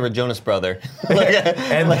least favorite Jonas brother.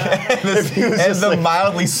 And just the like-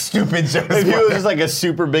 mildly stupid Jonas If he was brother. just like a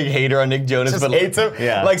super big hater on Nick Jonas, Just but hates him.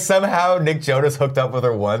 Yeah. Like somehow Nick Jonas hooked up with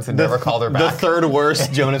her once and never called her the back. third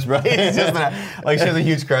worst Jonas brother. It's just like she has a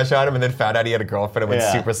huge crush on him and then found out he had a girlfriend and went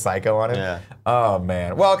Yeah. super psycho on him. Yeah. Oh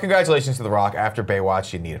man. Well, congratulations to The Rock. After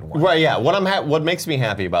Baywatch, you needed one. Right, yeah. What makes me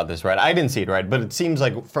happy about this, right? I didn't see it, right? But it seems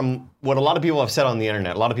like from what a lot of people have said on the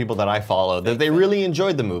internet, a lot of people that I follow, that they really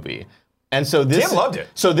enjoyed the movie. And so this Tim loved it.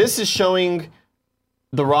 So this is showing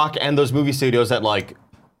The Rock and those movie studios that like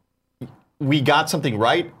we got something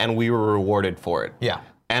right and we were rewarded for it. Yeah.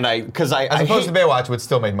 And because I As opposed hate- to Baywatch, which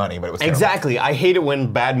still made money, but it was terrible. Exactly. I hate it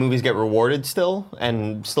when bad movies get rewarded still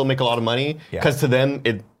and still make a lot of money Yeah. because to them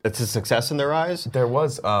it's a success in their eyes. There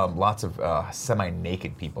was lots of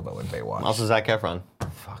semi-naked people though in Baywatch. Also Zac Efron.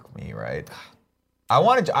 Fuck me, right?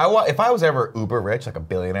 If I was ever uber rich, like a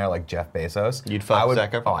billionaire, like Jeff Bezos, You'd fuck I would,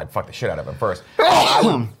 Zac Efron? Oh, I'd fuck the shit out of him first.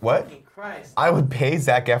 What? Christ. I would pay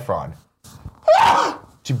Zac Efron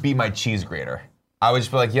to be my cheese grater. I would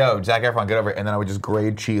just be like, yo, Zac Efron, get over here. And then I would just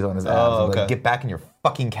grate cheese on his abs. Oh, And be like, okay. get back in your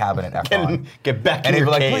fucking cabinet, Efron. Get back And in he'd your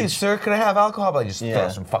be like, cage. please, sir, can I have alcohol? But I just Yeah. throw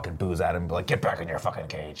some fucking booze at him and be like, get back in your fucking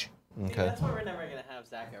cage. Dude, that's why we're never gonna have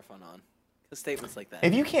Zac Efron on. The statements like that.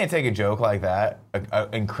 If you can't take a joke like that, an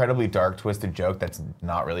incredibly dark, twisted joke that's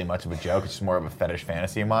not really much of a joke, it's just more of a fetish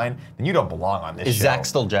fantasy of mine, then you don't belong on this Is show. Zach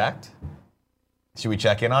still jacked? Should we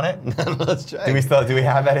check in on it? Let's check. Do we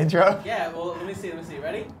have that intro? Yeah. Well, let me see.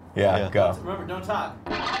 Ready? Yeah, Yeah. go. Remember, don't talk.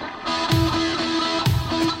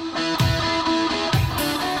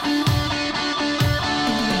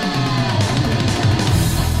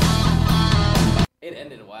 It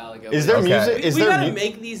ended a while ago. Is there Okay. music? Is we there gotta mu-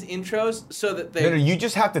 make these intros so that they. No, you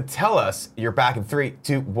just have to tell us you're back in 3,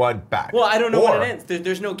 2, 1, back. Well, I don't know when Or- it ends.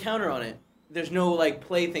 There's no counter on it. There's no like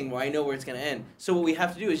play thing where I know where it's gonna end. So what we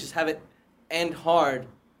have to do is just have it end hard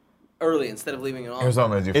early instead of leaving it on. Here's what I'm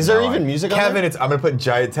gonna do. Is from there now even on. music on Kevin, there? I'm gonna put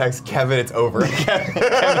giant text. Kevin, it's over.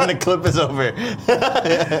 Kevin, the clip is over.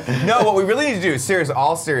 No, what we really need to do,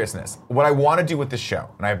 all seriousness, what I want to do with this show,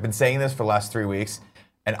 and I've been saying this for the last 3 weeks,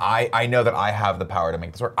 and I know that I have the power to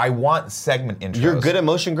make this work. I want segment intros. You're good at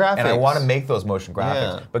motion graphics. And I want to make those motion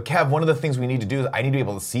graphics. Yeah. But Kev, one of the things we need to do is I need to be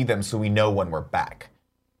able to see them so we know when we're back.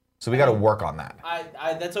 So we got to work on that.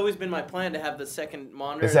 I that's always been my plan to have the second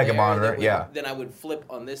monitor. The second there, monitor, that would- yeah. Then I would flip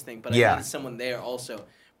on this thing, but Yeah. I needed someone there also.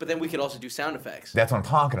 But then we could also do sound effects. That's what I'm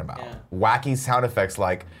talking about. Yeah. Wacky sound effects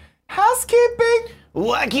like housekeeping,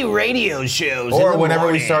 Wacky radio shows. or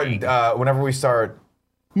whenever we start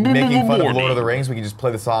making fun of Lord of the Rings, we can just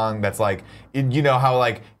play the song that's like, you know how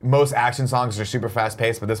like most action songs are super fast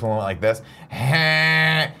paced, but this one went like this.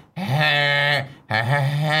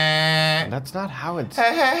 That's not how it's.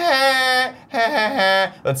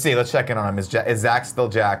 Let's see. Let's check in on him. Is Zach still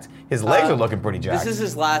jacked? His legs are looking pretty jacked. This is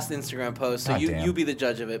his last Instagram post, so God damn. you be the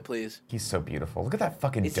judge of it, please. He's so beautiful. Look at that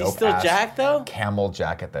fucking Is he dope still ass jacked though? camel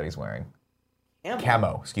jacket that he's wearing.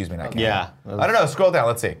 Camo, excuse me, not camo. Yeah. I don't know. Scroll down.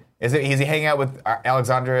 Let's see. Is he hanging out with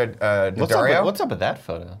Alexandra Daddario? What's up with that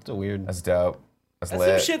photo? It's a weird. That's dope. That's That's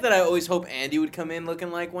lit. some shit that I always hope Andy would come in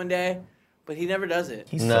looking like one day, but he never does it.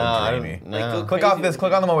 He's No, I so don't- dreamy. no. Like, go Click crazy off this. with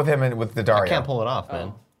Click it. on the one with him and with Daddario. I can't pull it off,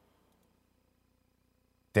 man.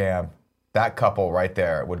 Damn, that couple right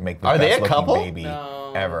there would make the Are best they a looking couple? baby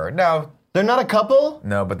No. ever. No, They're not a couple?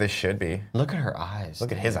 no, but they should be. Look at her eyes.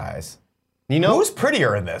 Look at his eyes. You know, Who's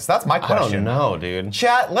prettier in this? That's my I question. don't know, dude.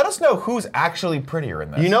 Chat, let us know who's actually prettier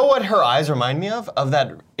in this. You know what her eyes remind me of? Of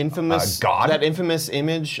that infamous God? that infamous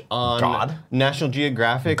image on God? National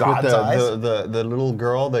Geographic God's with eyes? the little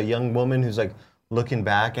girl, the young woman who's like looking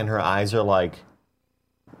back and her eyes are like.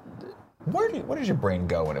 where does your brain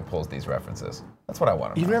go when it pulls these references? That's what I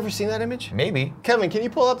want to know. You've never seen that image? Maybe. Kevin, can you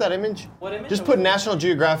pull up that image? What image? Just put National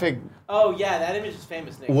Geographic Oh yeah, that image is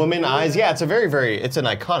famous, Nick. woman eyes. Yeah, it's a it's an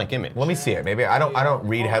iconic image. Let me see it. Maybe I don't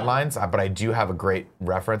read headlines, but I do have a great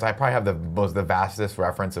reference. I probably have the vastest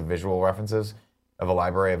reference of visual references of a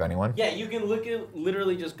library of anyone. Yeah, you can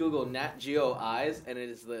literally just Google Nat Geo eyes, and it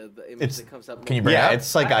is the image that comes up. Can you bring it Yeah, up?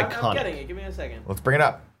 it's like I'm iconic. getting it. Give me a second. Let's bring it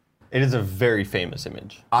up. It is a very famous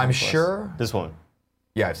image. I'm sure. This woman.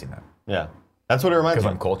 Yeah, I've seen that. Yeah. That's what it reminds Because me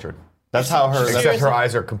I'm of. cultured. That's how her. Except That's, her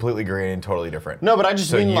eyes are completely green and totally different. no, but I just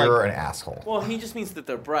So mean you're like. an asshole. Well, he just means that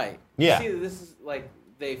they're bright. Yeah. You see, this is like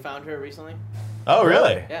they found her recently. Oh,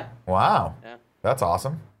 really? Yeah, Wow. yeah. That's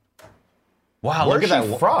awesome. Wow, Where's look at she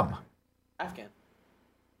that. from? Afghan.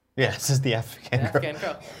 Yeah, this is the African girl. Afghan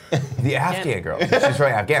girl. The Afghan girl. She's from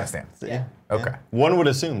Afghanistan. Yeah. Okay. One would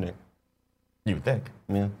assume, Nick. You would think.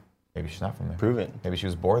 Yeah. Maybe she's not from there. Prove it. Maybe she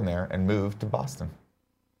was born there and moved to Boston.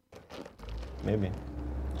 Maybe.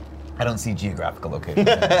 I don't see geographical location.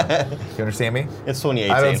 You understand me? It's 2018.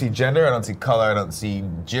 I don't see gender, I don't see color, I don't see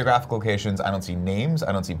geographical locations, I don't see names,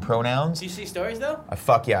 I don't see pronouns. Do you see stories though?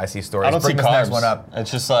 Fuck yeah, I see stories. I don't Bring see this next carbs. one up. It's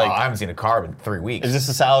just Oh, like, I haven't seen a carb in 3 weeks. is this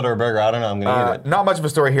a salad or a burger? I don't know. I'm gonna eat it. Not much of a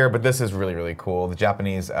story here, but this is really, really cool. The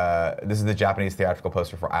Japanese, this is the Japanese theatrical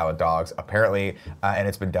poster for Isle of Dogs, apparently, and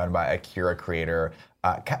it's been done by Akira creator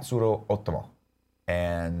Katsuro Otomo,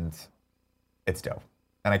 and it's dope.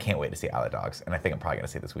 And I can't wait to see Isle of Dogs, and I think I'm probably gonna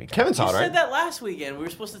see it this weekend. Kevin saw You it, right? said that last weekend. We were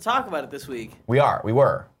supposed to talk about it this week. We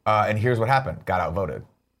were, and here's what happened: got outvoted.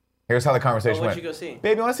 Here's how the conversation what'd went. you go see?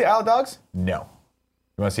 Babe, you want to see Isle of Dogs? No.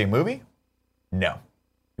 You want to see a movie? No.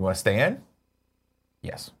 You want to stay in?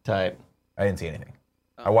 Yes. Tight. I didn't see anything.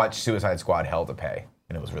 I watched Suicide Squad: Hell to Pay,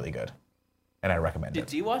 and it was really good, and I recommend Did it.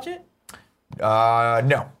 Dee watch it?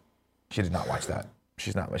 No, she did not watch that.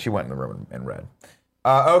 She's not. She went in the room and read.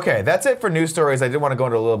 Okay, that's it for news stories. I did want to go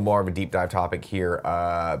into a little more of a deep dive topic here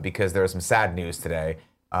because there's some sad news today,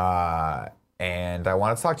 and I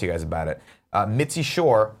wanted to talk to you guys about it. Mitzi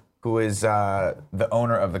Shore, who is the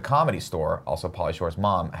owner of the Comedy Store, also Pauly Shore's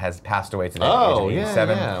mom, has passed away today at the age of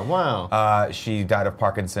 87. yeah, wow. She died of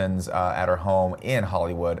Parkinson's at her home in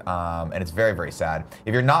Hollywood, and it's very, very sad.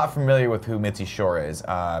 If you're not familiar with who Mitzi Shore is,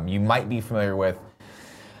 you might be familiar with.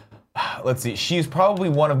 Let's see. She's probably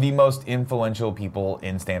one of the most influential people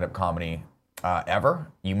in stand-up comedy ever.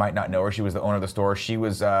 You might not know her. She was the owner of the store. She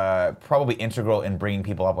was probably integral in bringing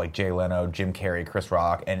people up like Jay Leno, Jim Carrey, Chris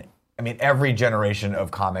Rock, and I mean every generation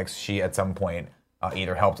of comics. She at some point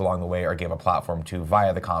either helped along the way or gave a platform to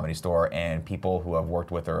via the Comedy Store. And people who have worked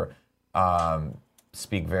with her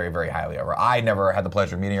speak very, very highly of her. I never had the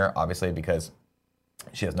pleasure of meeting her, obviously, because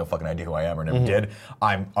she has no fucking idea who I am or never did.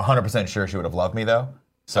 I'm 100% sure she would have loved me though.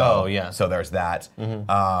 So, Oh, yeah. So there's that.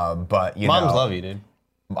 But you Moms know, love you, dude.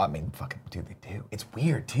 I mean, fucking, dude, they do. It's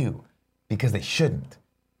weird too, because they shouldn't.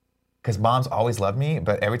 Because moms always loved me,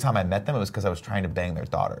 but every time I met them, it was because I was trying to bang their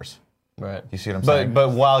daughters. Right. You see what I'm saying?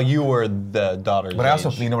 But while you were the daughter's But I also,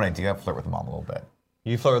 age, you know what I do? I flirt with the mom a little bit.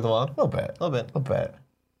 you flirt with the mom? A little bit. A little bit. A little bit.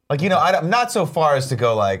 Like, you know, I'm not so far as to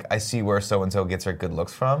go like, I see where so-and-so gets her good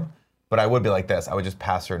looks from, but I would be like this. I would just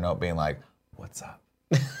pass her a note being like, what's up?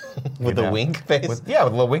 With the know? wink face? With a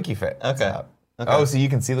little winky fit. What's Okay. up? Okay. Oh, so you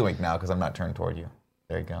can see the wink now because I'm not turned toward you.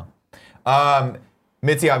 There you go.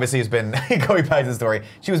 Mitzi obviously has been, going back to the story,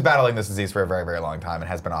 she was battling this disease for a very, very long time and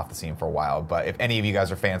has been off the scene for a while. But if any of you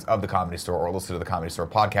guys are fans of The Comedy Store or listen to The Comedy Store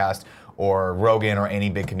podcast or Rogan or any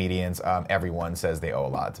big comedians, everyone says they owe a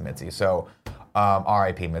lot to Mitzi. So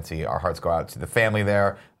R.I.P. Mitzi. Our hearts go out to the family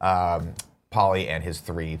there, Pauly and his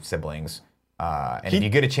 3 siblings. And if you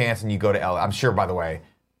get a chance and you go to LA, I'm sure, by the way,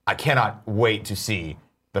 I cannot wait to see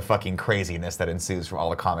the fucking craziness that ensues from all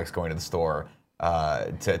the comics going to the store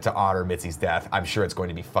to honor Mitzi's death. I'm sure it's going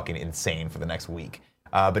to be fucking insane for the next week.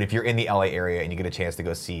 But if you're in the LA area and you get a chance to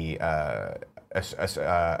go see a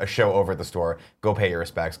show over at the store, go pay your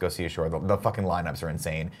respects, go see a show. The fucking lineups are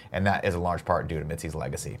insane, and that is a large part due to Mitzi's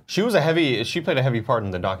legacy. She played a heavy part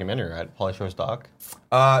in the documentary, right? Pauly Shore's doc?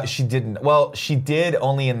 She didn't. Well, she did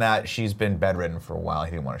only in that she's been bedridden for a while.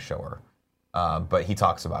 He didn't want to show her. But he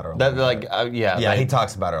talks about her a lot. Yeah, he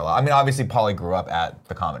talks about her a lot. I mean, obviously, Pauly grew up at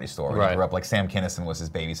the Comedy Store. Right. He grew up, like, Sam Kinison was his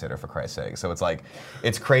babysitter, for Christ's sake. So it's like,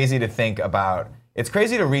 it's crazy to think about, it's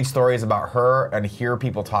crazy to read stories about her and hear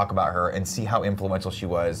people talk about her and see how influential she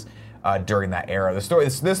was during that era. This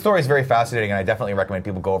story is very fascinating, and I definitely recommend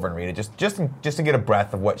people go over and read it just to get a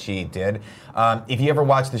breath of what she did. If you ever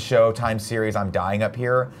watch the Showtime series I'm Dying Up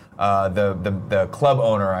Here, the club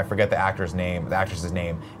owner, I forget the actress's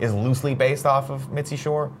name, is loosely based off of Mitzi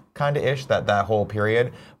Shore, kind of ish, that whole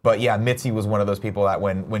period. But yeah, Mitzi was one of those people that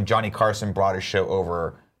when Johnny Carson brought his show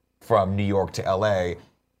over from New York to LA,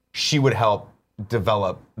 she would help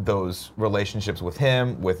develop those relationships with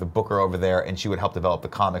him, with the booker over there, and she would help develop the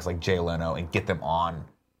comics like Jay Leno and get them on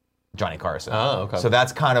Johnny Carson. Oh, okay. So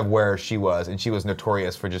that's kind of where she was, and she was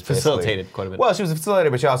notorious for just facilitated quite a bit. Well, she was a facilitator,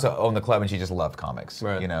 but she also owned the club, and she just loved comics.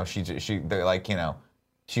 Right. You know, they're like, you know,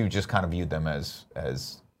 she just kind of viewed them as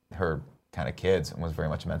her kind of kids and was very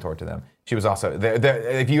much a mentor to them. She was also,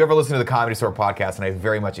 if you ever listen to the Comedy Store podcast, and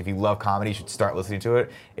if you love comedy, you should start listening to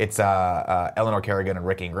it. It's Eleanor Kerrigan and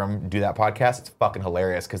Rick Ingraham do that podcast. It's fucking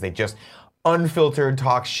hilarious because they just unfiltered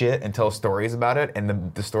talk shit and tell stories about it.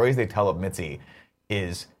 And the stories they tell of Mitzi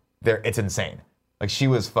it's insane. Like, she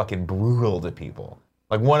was fucking brutal to people.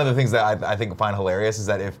 Like, one of the things that I think find hilarious is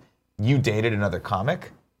that if you dated another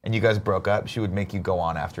comic and you guys broke up, she would make you go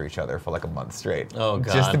on after each other for like a month straight. Oh,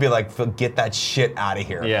 God. Just to be like, get that shit out of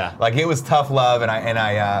here. Yeah. Like, it was tough love, and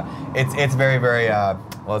it's very, very,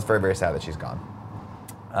 it's very, very sad that she's gone.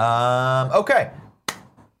 Okay.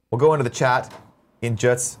 We'll go into the chat in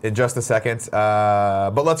just a second.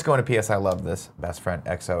 But let's go into PS I Love This, Best Friend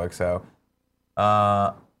XOXO.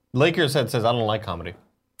 Lakers says, I don't like comedy.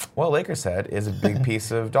 Well, Lakers head is a big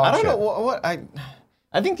piece of dog shit. I don't know what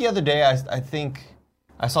I think the other day I think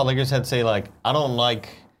I saw Lakers head say, like, I don't like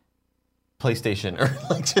PlayStation, or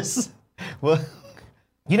like just what.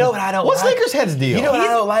 You know what I don't What's like? Lakers head's deal? You know what I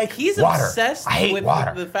don't like? He's water. obsessed I hate with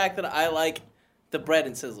water. the fact that I like the bread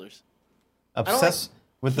and Sizzlers. Obsessed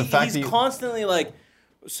with the fact that he's constantly like,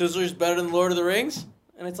 Sizzlers better than Lord of the Rings?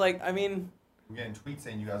 And it's like, I mean... I'm getting tweets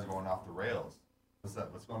saying you guys are going off the rails. What's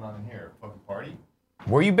up? What's going on in here? Fucking party?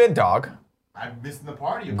 Where you been, dog? I'm missing the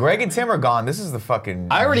party. Greg and Tim are gone. This is the fucking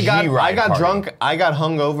I got party. drunk, I got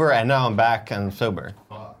hungover, and now I'm back and sober.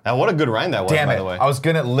 Now, what a good rhyme that was, Damn by it. the way. I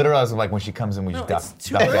was like, when she comes in, we just it's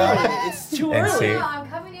too duck early. out. It's too And early. see. No, I'm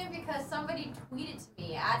coming in because somebody tweeted to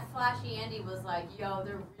me at Flashy Andy was like, yo,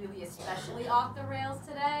 they're really especially off the rails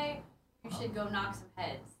today. You should go knock some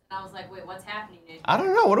heads. And I was like, wait, what's happening, Andy? I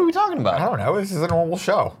don't know. What are we talking about? I don't know. This is a normal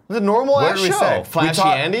show. It's a normal What ass did we show. say? Flashy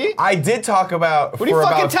Andy? I did talk about. What are you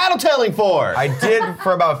fucking tattletaling for? I did,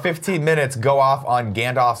 for about 15 minutes, go off on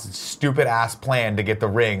Gandalf's stupid ass plan to get the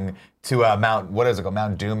ring to Mount, what is it called?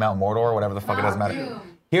 Mount Doom, Mount Mordor, whatever the fuck it doesn't matter.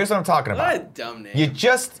 Doom. Here's what I'm talking What a about. dumb name.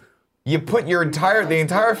 You put the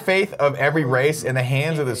entire faith of every race in the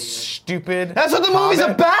hands of this stupid. That's what the movie's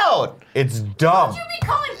hobbit. about! It's dumb. You be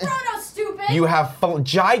calling Frodo stupid? You have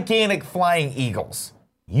gigantic flying eagles.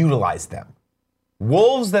 Utilize them.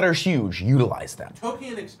 Wolves that are huge. Utilize them.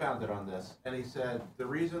 Tolkien expounded on this, and he said the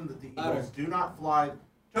reason that the eagles do not fly.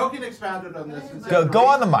 Tolkien expounded on this and said Go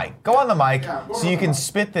on the mic. Go on the mic Yeah, go so on you the can mic.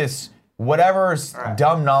 spit this whatever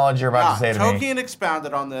dumb knowledge you're about to say to me. Tolkien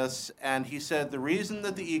expounded on this, and he said the reason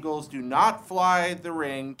that the eagles do not fly the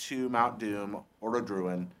ring to Mount Doom or to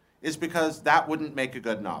Druin is because that wouldn't make a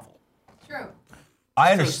good novel. True.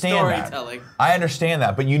 I understand that. storytelling. I understand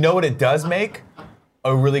that, but you know what it does make?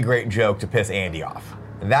 A really great joke to piss Andy off.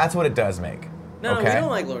 That's what it does make. No, okay? we don't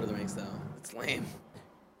like Lord of the Rings, though. It's lame.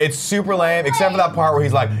 It's super lame, except for that part where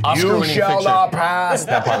he's like, "You Oscar-winning shall fiction. not pass."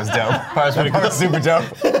 That part was dope. That was super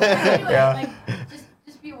dope. Anyway, Yeah.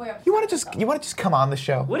 just be aware. You want to just come on the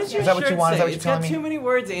show? What does your Is that what shirt you want? Is say? that what you're It's got telling too me? many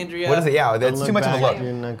words, Andrea. What is it? Yeah, it's too much of a look.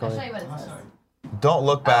 You're not I'll going, show you what it says. Don't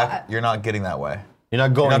look back. You're not getting that way. you're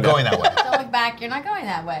not going, You're not going that way. Don't look back. You're not going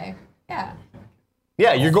that way. Yeah.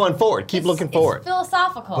 Yeah, you're going forward. Keep looking forward. It's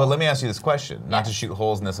philosophical. But let me ask you this question, not to shoot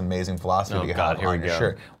holes in this amazing philosophy Oh, you God, have here on we your go.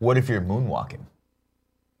 shirt. What if you're moonwalking?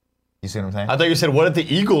 You see what I'm saying? I thought you said, what if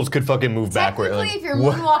the Eagles could fucking move backward? Technically, Like, if you're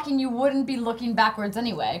what? moonwalking, you wouldn't be looking backwards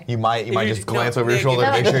anyway. You might you- just no, glance over your Nick, shoulder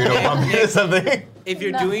to make sure you don't bump into something. If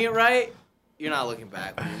you're No. doing it right, you're not looking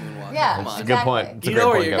back when you're moonwalking. Yeah, Come on. Good point. It's a You great know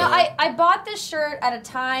where point, you're Gavin. No, I bought this shirt at a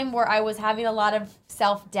time where I was having a lot of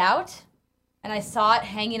self-doubt, and I saw it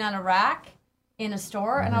hanging on a rack in a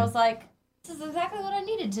store, and I was like, this is exactly what I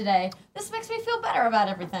needed today. This makes me feel better about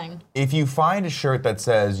everything. If you find a shirt that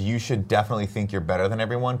says you should definitely think you're better than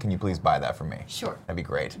everyone, can you please buy that for me? Sure. That'd be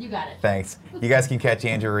great. You got it. Thanks. You guys can catch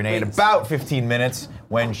Andrew Renee in about 15 minutes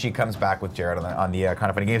when she comes back with Jared on the Kind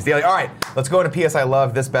of Funny Games Daily. All right, let's go into PS I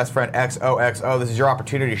Love This Best Friend XOXO. This is your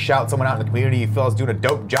opportunity to shout someone out in the community you feel is doing a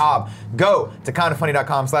dope job. Go to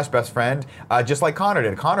kindoffunny.com/bestfriend, just like Connor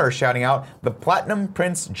did. Connor is shouting out the Platinum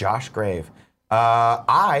Prince Josh Grave.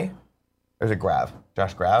 There's a Grav.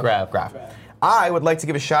 Josh Grav? Grav. I would like to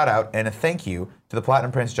give a shout out and a thank you to the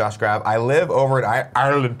Platinum Prince Josh Grav. I live over in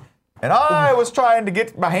Ireland, and I was trying to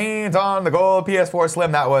get my hands on the gold PS4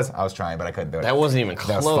 Slim. I was trying, but I couldn't do it. That wasn't even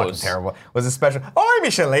That was fucking close. terrible. It was a special,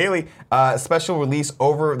 special release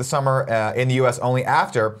over the summer in the US only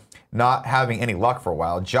after not having any luck for a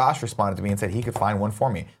while. Josh responded to me and said he could find one for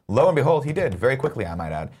me. Lo and behold, he did, very quickly, I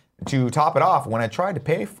might add. To top it off, when I tried to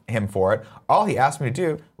pay him for it, all he asked me to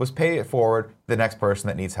do was pay it forward to the next person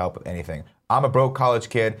that needs help with anything. I'm a broke college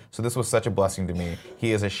kid, so this was such a blessing to me.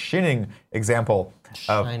 He is a shining example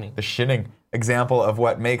of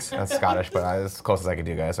what makes that's Scottish, but as close as I could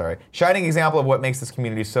do, guys. Sorry. Shining example of what makes this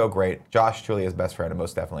community so great. Josh truly is best friend and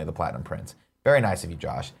most definitely the Platinum Prince. Very nice of you,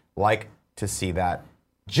 Josh. Like to see that.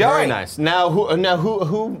 Joey. Very nice. Now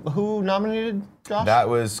who nominated Josh? That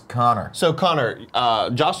was Connor. So Connor,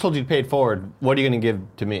 Josh told you to pay it forward. What are you going to give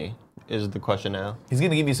to me? Is the question now. He's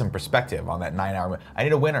going to give you some perspective on that 9-hour. I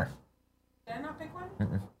need a winner. Did I not pick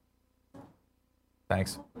one?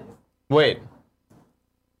 Thanks. Wait.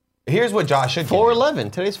 Here's what Josh should give you.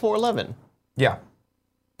 411. Today's 411. Yeah.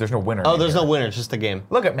 There's no winner. Oh, there's no winner. It's just a game.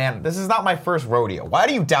 Look at man, this is not my first rodeo. Why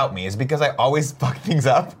do you doubt me? Is it because I always fuck things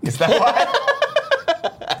up? Is that why?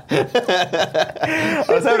 I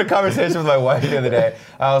was having a conversation with my wife the other day.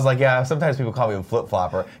 I was like, yeah, sometimes people call me a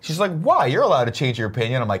flip-flopper. She's like, why? You're allowed to change your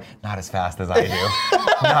opinion. I'm like, not as fast as I do.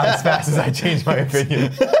 Not as fast as I change my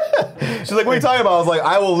opinion. She's like, what are you talking about? I was like,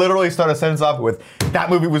 I will literally start a sentence off with, that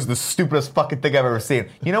movie was the stupidest fucking thing I've ever seen.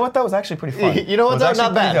 You know what? That was actually pretty fun. You know what? It was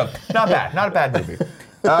Not actually pretty bad. dope. Not bad. Not a bad movie.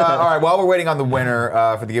 All right, while we're waiting on the winner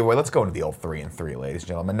for the giveaway, let's go into the old 3 and 3, ladies and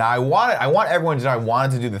gentlemen. Now, I want everyone to know I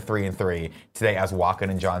wanted to do the 3 and 3 today as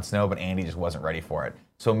Walken and Jon Snow, but Andy just wasn't ready for it.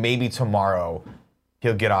 So maybe tomorrow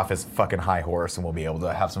he'll get off his fucking high horse and we'll be able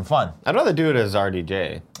to have some fun. I'd rather do it as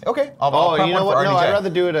RDJ. Okay, I'll prep you know one what? for No, RDJ. I'd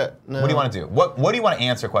rather do it at. No. What do you want to do? What do you want to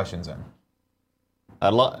answer questions in?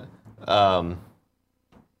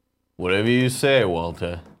 Whatever you say,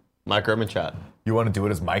 Walter. Mike Erminchat. You want to do it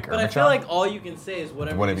as Mike But I Erminchat? feel like all you can say is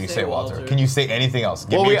whatever you say, Walter. Can you say anything else?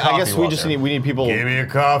 Give Well, me a coffee, I guess we just Walter. need people. Give me a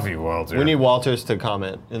coffee, Walter. We need Walters to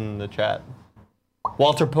comment in the chat.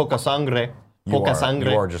 Walter Poca Sangre. You Poca are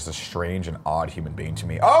Sangre. just a strange and odd human being to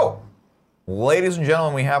me. Oh, ladies and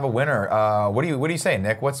gentlemen, we have a winner. What do you say,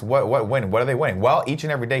 Nick? What win? What are they winning? Well, each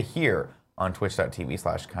and every day here on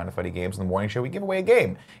twitch.tv/kindoffunnygames in the morning show, we give away a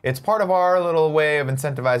game. It's part of our little way of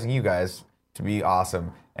incentivizing you guys to be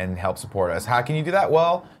awesome and help support us. How can you do that?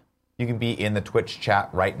 Well, you can be in the Twitch chat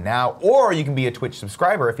right now, or you can be a Twitch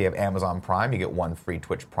subscriber. If you have Amazon Prime, you get one free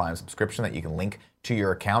Twitch Prime subscription that you can link to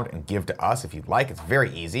your account and give to us if you'd like. It's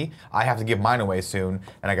very easy. I have to give mine away soon,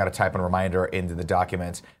 and I got to type a reminder into the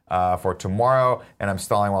document for tomorrow, and I'm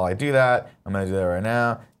stalling while I do that. I'm going to do that right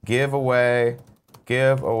now. Give away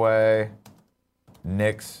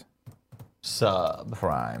Nick's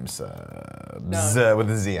Prime subs with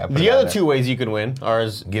a Z. The other two ways you can win are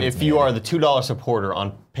Give it if to you me. are the $2 supporter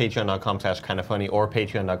on patreon.com/kindoffunny or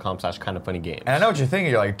patreon.com/kindoffunnygames. And I know what you're thinking.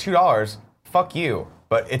 You're like, $2? Fuck you.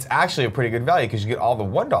 But it's actually a pretty good value because you get all the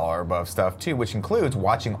 $1 above stuff too, which includes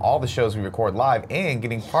watching all the shows we record live and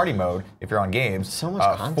getting party mode if you're on games. So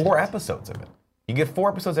much content. 4 episodes of it. You get 4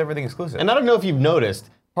 episodes, everything exclusive. And I don't know if you've noticed,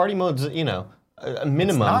 party mode's, a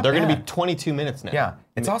minimum. not They're going to be bad. 22 minutes now. yeah,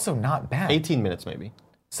 it's also not bad. 18 minutes maybe.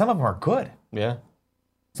 Some of them are good. Yeah.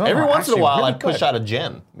 Some of them Every are once in a actually while, really I push good. out a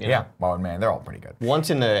gem. you know? Yeah, well, man, they're all pretty good. Once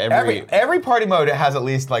in every Every party mode has at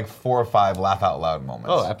least like 4 or 5 laugh out loud moments.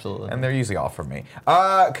 Oh, absolutely. And they're usually all from me.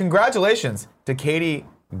 Congratulations to Katie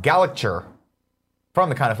Gallagher from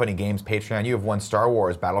the Kind of Funny Games Patreon. You have won Star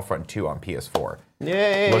Wars Battlefront 2 on PS4.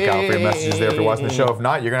 Yay. Look out for your messages there if you're watching the show. If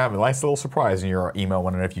not, you're gonna have a nice little surprise in your email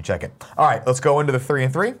when and if you check it. All right, let's go into the 3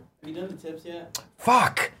 and 3. Have you done the tips yet?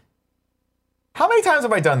 Fuck. How many times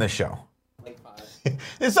have I done this show? Like 5.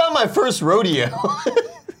 It's not my first rodeo.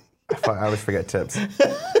 Fuck, I always forget tips.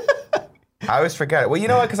 I always forget it. Well, you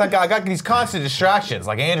know what? Because I got these constant distractions,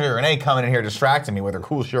 like Andrew and Renee coming in here distracting me with their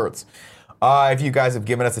cool shirts. If you guys have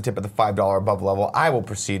given us a tip at the $5 above level, I will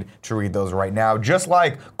proceed to read those right now, just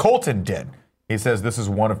like Colton did. He says, this is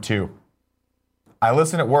one of two. I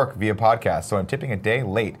listen at work via podcast, so I'm tipping a day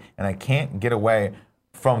late, and I can't get away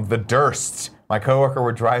from the Durst. My coworker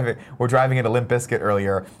were driving into Limp Bizkit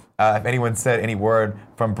earlier. If anyone said any word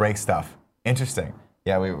from Break Stuff. Interesting.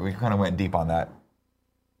 Yeah, we kind of went deep on that.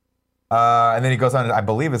 And then he goes on, I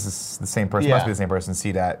believe this is the same person, must be the same person,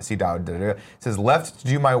 C-Dowd, says, left to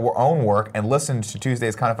do my own work and listened to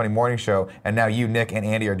Tuesday's Kind of Funny morning show, and now you, Nick, and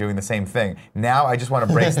Andy are doing the same thing. Now I just want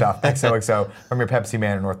to break stuff, XOXO, from your Pepsi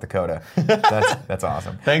man in North Dakota. That's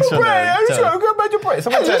awesome. Thanks for that. I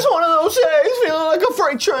just one of those days feeling like a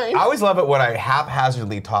freight train. I always love it when I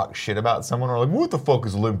haphazardly talk shit about someone, or like, what the fuck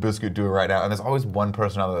is Limp Bizkit doing right now? And there's always one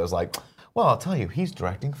person out there that's like, well, I'll tell you, he's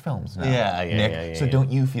directing films now. Nick, so don't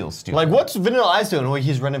you feel stupid. Like, what's Vanilla Ice doing? Well,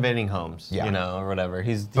 he's renovating homes, or whatever.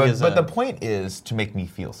 But the point is to make me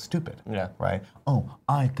feel stupid. Yeah. Right? Oh,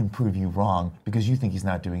 I can prove you wrong because you think he's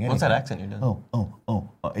not doing anything. What's that accent you're doing? Oh.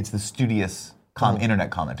 It's the studious internet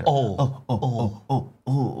commenter.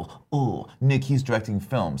 Nick, he's directing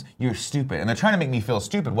films. You're stupid. And they're trying to make me feel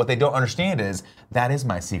stupid. What they don't understand is that is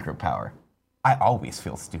my secret power. I always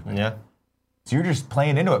feel stupid. Yeah. So you're just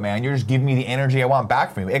playing into it, man. You're just giving me the energy I want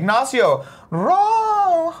back from you. Ignacio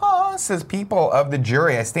Rojas says, people of the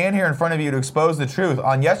jury, I stand here in front of you to expose the truth.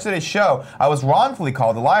 On yesterday's show, I was wrongfully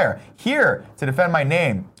called a liar. Here to defend my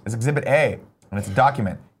name is Exhibit A, and it's a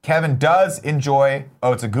document. Kevin does enjoy,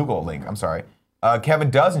 it's a Google link, I'm sorry.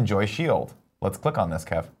 Kevin does enjoy S.H.I.E.L.D. Let's click on this,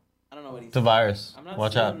 Kev. I don't know what he's It's a virus. I'm not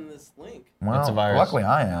Watch seeing out. this link. Well, It's a virus. luckily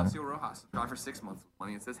I am. Ignacio Rojas, gone for 6 months with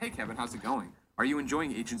money, and says, hey Kevin, how's it going? Are you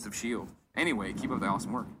enjoying Agents of S.H.I.E.L.D.? Anyway, keep up the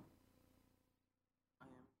awesome work.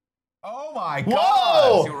 Oh my Whoa!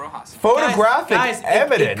 God! Ignacio Rojas. Photographic Guys,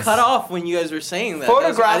 evidence. It cut off when you guys were saying that.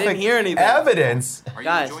 Photographic I didn't hear anything. evidence. Are you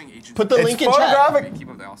Guys, enjoying Agents Put the of link It's in chat. photographic. Keep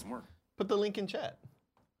up the awesome work. Put the link in chat.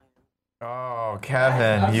 Oh,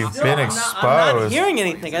 Kevin, you've Still, been I'm exposed. not hearing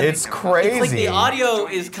anything. It's crazy. It's like the audio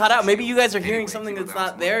is cut out. Maybe you guys are hearing something that's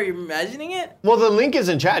not there. You're imagining it? Well, the link is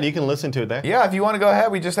in chat. You can listen to it there. Yeah, if you want to go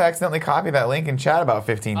ahead, we just accidentally copied that link in chat about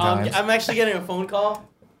 15 times. I'm actually getting a phone call.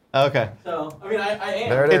 Okay. So, I mean, I am.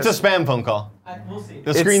 There it is. It's a spam phone call. We'll see.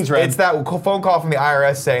 The screen's red. It's that phone call from the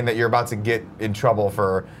IRS saying that you're about to get in trouble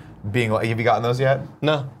for being. Have you gotten those yet?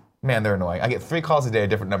 No. Man, they're annoying. I get 3 calls a day,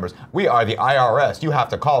 different numbers. We are the IRS. You have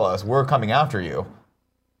to call us. We're coming after you.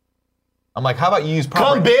 I'm like, how about you use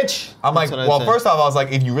proper... Come, bitch! I'm like, That's what I well, said. first off, I was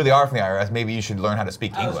like, if you really are from the IRS, maybe you should learn how to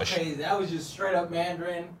speak That was English. crazy. That was just straight up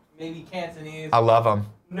Mandarin, maybe Cantonese. I love them.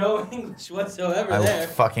 No English whatsoever I there.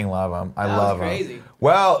 fucking love them. I That was love them. crazy.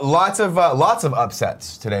 Well, lots of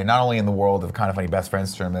upsets today, not only in the world of Kind of Funny Best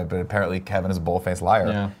Friends tournament, but apparently Kevin is a bull-faced liar.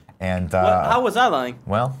 Yeah. And How was I lying?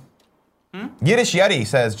 well, Yiddish Yeti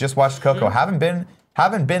says, just watched Coco. Haven't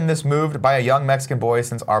been this moved by a young Mexican boy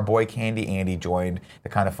since our boy Candy Andy joined the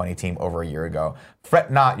Kind of Funny team over a year ago. Fret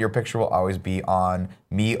not, your picture will always be on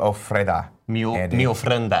Mi Ofrenda. Mi Andy.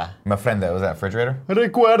 ofrenda. Mi Ofrenda, was that refrigerator?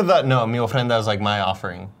 Recuerda. No, mi ofrenda is like my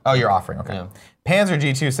offering. Oh, you're offering, okay. Yeah. Panzer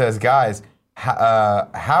G2 says, guys,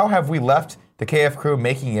 how have we left the KF crew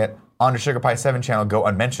making it on the Sugar Pie 7 channel go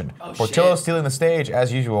unmentioned? Portillo shit. stealing the stage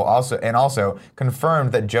as usual, also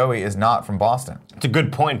confirmed that Joey is not from Boston. It's a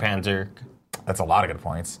good point, Panzer. That's a lot of good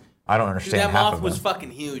points. I don't Dude, understand that half moth of was them.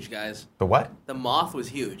 fucking huge, guys. The what? The moth was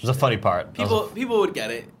huge. It was a funny part. That was People would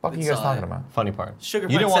get it. What are you that guys saw talking it. about? a funny part. Sugar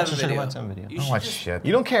You Pie didn't watch 7 the Sugar video. Pie 7 video. I You don't should watch just- shit.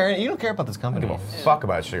 You don't care about this company. I don't give a fuck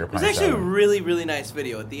about Sugar Pie It was actually a 7. really, really nice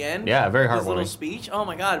video at the end. Yeah, very His little heartwarming. speech. Oh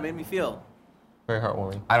my god, it made me feel. Very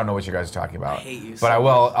heartwarming. I don't know what you guys are talking about. I hate you But so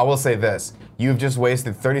I will say this. You've just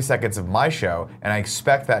wasted 30 seconds of my show, and I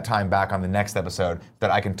expect that time back on the next episode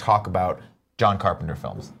that I can talk about John Carpenter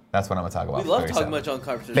films. That's what I'm going to talk about. We for love 30 talking seconds. about John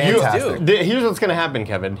Carpenter. Fantastic. You do. Here's what's gonna happen,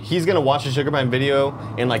 Kevin. He's gonna watch the Sugar Pine video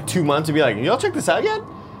in like 2 months and be like, "Y'all check this out yet?"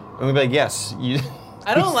 And we'll be like, "Yes."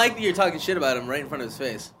 I don't like that you're talking shit about him right in front of his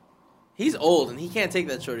face. He's old and he can't take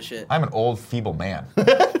that sort of shit. I'm an old, feeble man.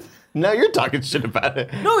 Now you're talking shit about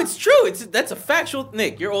it. No, it's true. That's a factual.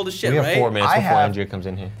 Nick, you're old as shit, We have right? 4 minutes I before have- Andrea comes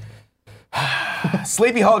in here.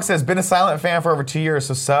 Sleepy Hulk says, been a silent fan for over 2 years,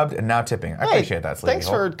 so subbed and now tipping. I appreciate that, Sleepy Thanks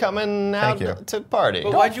Hulk. for coming out you. to the party.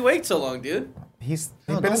 But why'd you wait so long, dude? He's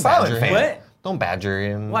No, been a don't silent badger fan. him. What? Don't badger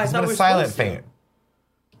him. Why? I He's thought been we a were silent supposed to. fan.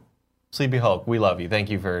 Sleepy Hulk, we love you. Thank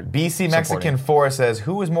you for BC Mexican 4 says,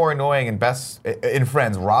 who is more annoying in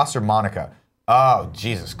Friends, Ross or Monica? Oh,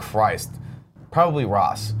 Jesus Christ. Probably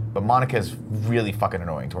Ross, but Monica is really fucking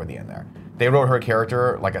annoying toward the end there. They wrote her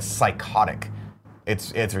character like a psychotic.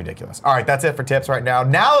 It's ridiculous. All right, that's it for tips right now.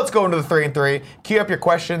 Now let's go into the 3 and 3. Queue up your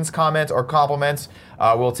questions, comments, or compliments.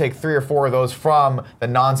 We'll take 3 or 4 of those from the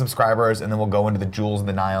non-subscribers, and then we'll go into the Jules and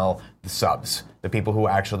the Nile, the subs, the people who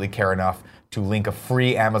actually care enough to link a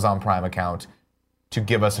free Amazon Prime account to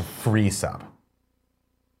give us a free sub.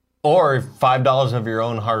 Or $5 of your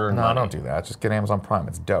own hard-earned money. No, don't do that. Just get Amazon Prime.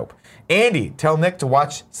 It's dope. Andy, tell Nick to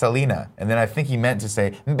watch Selena. And then I think he meant to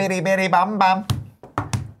say, bitty bitty bum bum.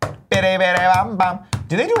 Bitty bitty bum bum.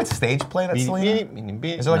 Do they do a stage play that's Selena?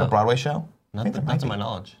 Is there like a Broadway show? Not to my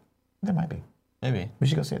knowledge. There might be. Maybe. We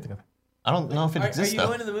should go see it together. I don't know if it exists, Are you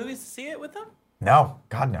going to the movies to see it with them? No.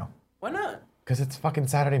 God, no. Why not? Because it's fucking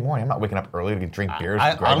Saturday morning. I'm not waking up early to drink beers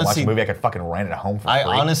I with Greg and watch honestly- a movie I could fucking rent at home for free. I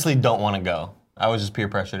honestly don't want to go. I was just peer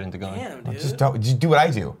pressured into going. Damn, dude. Just do what I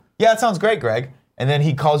do. Yeah, it sounds great, Greg. And then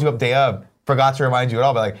he calls you up day of, forgot to remind you at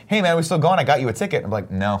all, be like, hey man, we still going? I got you a ticket. I'm like,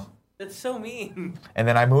 no. That's so mean. And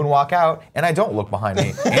then I moonwalk out, and I don't look behind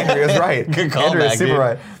me. Andrea's right. Good callback, Andrea's super dude.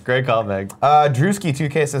 right. Great callback.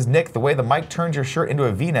 Drewski2K says, Nick, the way the mic turns your shirt into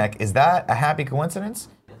a V-neck, is that a happy coincidence?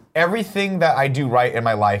 Everything that I do right in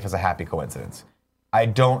my life is a happy coincidence. I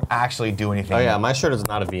don't actually do anything. Oh yeah, my shirt is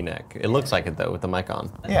not a V-neck. It looks like it though with the mic on.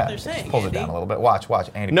 That's Yeah, what they're just saying, pulls it Andy. down a little bit. Watch,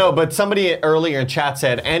 Andy. No, but somebody earlier in chat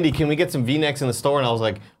said, Andy, can we get some V-necks in the store? And I was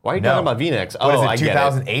like, why are you No. talking about V-necks? What is Oh, it, I get it.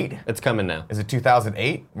 2008? It's coming now. Is it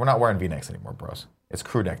 2008? We're not wearing V-necks anymore, bros. It's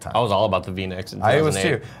crew neck time. I was all about the V-necks in I was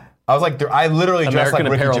 2008. too. I was like, I literally dressed like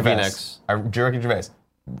American Ricky Apparel Gervais. V-necks. Ricky Gervais.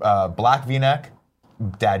 Black V-neck,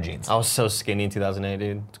 dad jeans. I was so skinny in 2008,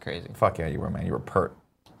 dude. It's crazy. Fuck yeah, you were, man. You were pert.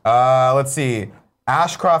 Let's see.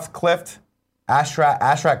 Ashcroft Clift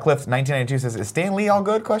 1992 says, is Stan Lee all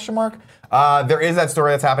good? Question mark. There is that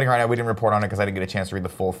story that's happening right now. We didn't report on it because I didn't get a chance to read the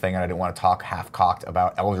full thing and I didn't want to talk half-cocked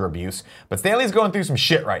about elder abuse. But Stan Lee's going through some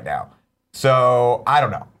shit right now. So I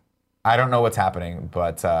don't know. I don't know what's happening,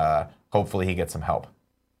 but hopefully he gets some help.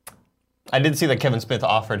 I did see that Kevin Smith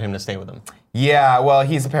offered him to stay with him. Yeah, well,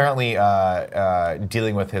 he's apparently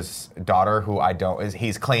dealing with his daughter, who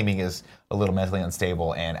he's claiming is a little mentally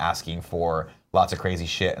unstable and asking for lots of crazy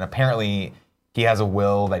shit. And apparently he has a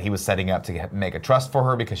will that he was setting up to make a trust for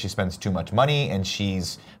her because she spends too much money, and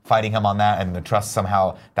she's fighting him on that. And the trust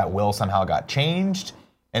that will somehow got changed.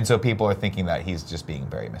 And so people are thinking that he's just being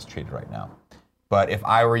very mistreated right now. But if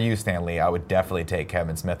I were you, Stan Lee, I would definitely take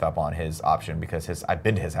Kevin Smith up on his option because I've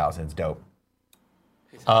been to his house and it's dope.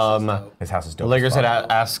 His house is dope. Lakers had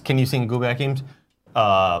asked, can you sing Kumbaya Kings?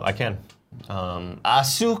 I can.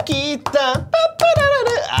 Asukita,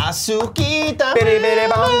 Asukita.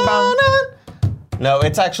 No,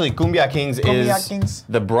 it's actually Kumbaya Kings is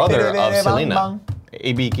the brother of Selena,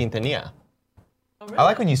 A.B. Quintanilla. Oh, really? I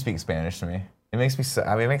like when you speak Spanish to me. It makes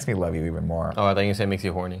me love you even more. Oh, I thought you said it makes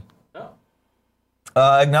you horny.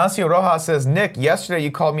 Ignacio Rojas says, Nick, yesterday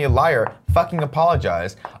you called me a liar. Fucking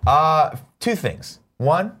apologize. 2 things.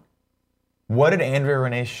 1, what did Andrea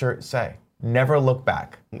Renee's shirt say? Never look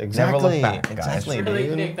back. Exactly. Never look back, guys. Exactly, Really,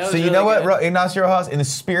 dude. Nick, that was So you really know what, good. Ignacio Rojas? In the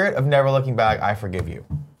spirit of never looking back, I forgive you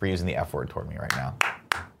for using the F word toward me right now.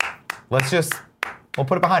 We'll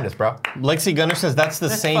put it behind us, bro. Lexi Gunner says that's the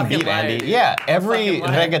same fucking beat, liar, Andy. dude. Yeah, every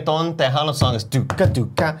Fucking liar. reggaeton Tejano song is duka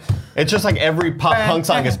duka. It's just like every pop punk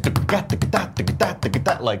song is duka duka duka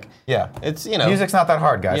duka. Like, Yeah. it's, Music's not that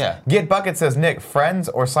hard, guys. Yeah. Get Bucket says, Nick, Friends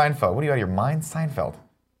or Seinfeld? What are you out of your mind? Seinfeld.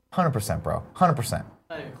 100%, bro. 100%.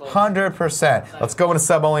 Not even close. 100%. Let's go into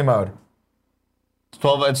sub-only mode.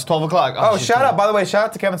 It's 12 o'clock. Oh, she's shout coming. out, by the way, shout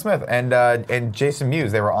out to Kevin Smith and Jason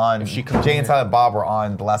Mewes. They were on, she comes Jay in and here. Silent Bob were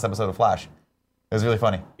on the last episode of Flash. It was really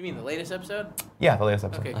funny. You mean the latest episode? Yeah, the latest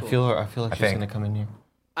episode. Okay, I cool. feel like she's think. gonna come in here.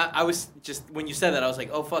 I was just, when you said that, I was like,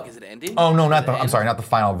 oh fuck, is it ending? Oh, no, Is it I'm ending? sorry, not the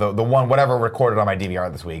final. The one, whatever recorded on my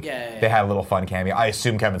DVR this week. Yeah. They had a little fun cameo. I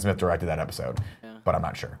assume Kevin Smith directed that episode, Yeah. but I'm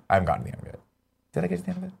not sure. I haven't gotten to the end of it. Did I get to the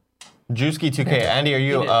end of it? Drewski 2K. Andy, are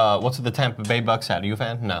you, did. what's with the Tampa Bay Bucks hat? Are you a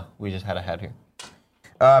fan? No, we just had a hat here.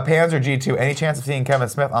 Panzer G2, any chance of seeing Kevin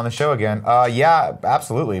Smith on the show again? Yeah,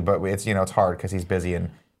 absolutely, but it's hard because he's busy and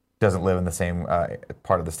doesn't live in the same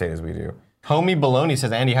part of the state as we do. Homie Baloney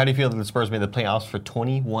says, Andy, how do you feel that the Spurs made the playoffs for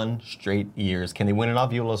 21 straight years? Can they win it all?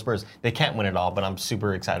 Viola Spurs. They can't win it all, but I'm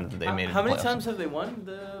super excited that they made it. How to the many playoffs. times have they won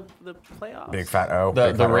the playoffs? Big fat O. The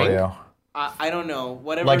big fat ring? Oreo. I don't know.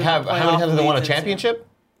 Whatever. Like, how many times have they won a leads into- championship?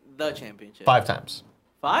 The championship. 5 times.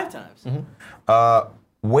 5 times. Mm-hmm.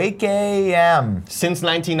 Wake AM. Since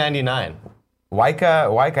 1999.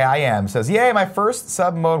 Waika I am says, yay, my first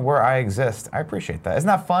sub mode where I exist. I appreciate that. Isn't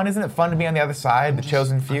that fun? Isn't it fun to be on the other side, the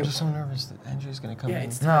chosen few? I'm just so nervous that Andrew's gonna come Yeah, in.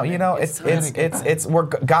 it's No,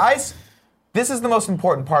 guys, this is the most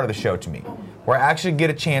important part of the show to me, where I actually get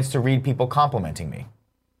a chance to read people complimenting me.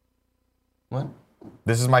 What?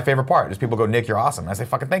 This is my favorite part. Just people go, Nick, you're awesome. And I say,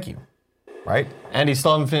 fucking thank you. Right? And he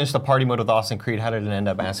still haven't finished the party mode with Austin Creed. How did it end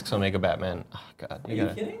up? Asks Omega Batman. Oh, God. Are you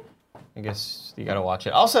kidding? I guess you gotta watch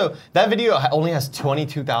it. Also, that video only has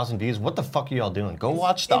 22,000 views. What the fuck are y'all doing? Go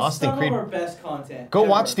watch the Austin Creed. It's some of our best content. Go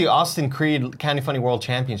watch the Austin Creed Candy Funny World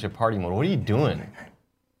Championship party mode. What are you doing?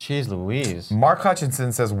 Jeez Louise. Mark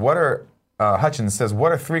Hutchinson says, what are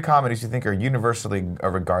 3 comedies you think are universally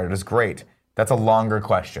regarded as great? That's a longer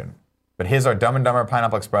question. But his are Dumb and Dumber,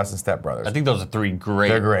 Pineapple Express, and Step Brothers. I think those are 3 great.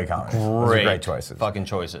 They're great comedies. Those are great choices. Fucking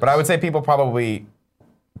choices. But I would say people probably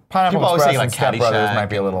Pineapple Express and Step Brothers might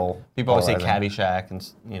be a little. People always say Caddyshack and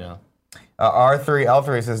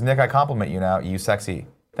R3L3 says, Nick, I compliment you now. You sexy.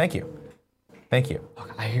 Thank you. Thank you.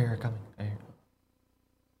 I hear her coming.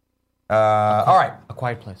 All right. A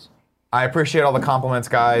Quiet Place. I appreciate all the compliments,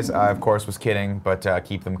 guys. I, of course, was kidding, but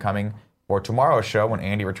keep them coming for tomorrow's show when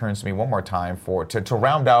Andy returns to me one more time to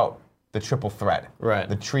round out the triple threat. Right.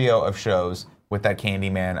 The trio of shows with that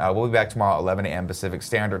Candyman. We'll be back tomorrow at 11 a.m. Pacific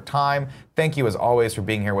Standard Time. Thank you, as always, for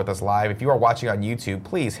being here with us live. If you are watching on YouTube,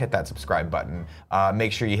 please hit that subscribe button.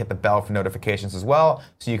 Make sure you hit the bell for notifications as well,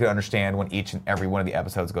 so you can understand when each and every one of the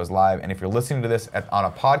episodes goes live. And if you're listening to this on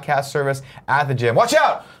a podcast service at the gym, watch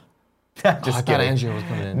out! Just kidding. Angela was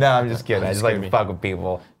coming in. No, I'm just kidding. I just like to fuck with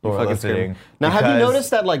people who are listening. Now, have you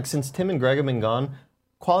noticed that, like, since Tim and Greg have been gone,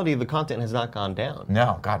 quality of the content has not gone down?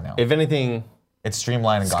 No, God, no. If anything, it's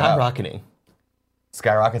streamlined and gone up. Skyrocketing.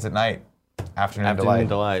 Skyrockets at night. Afternoon delight.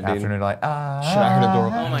 Afternoon delight. Shit, I heard a door.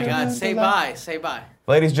 Oh my God! Say bye. Say bye.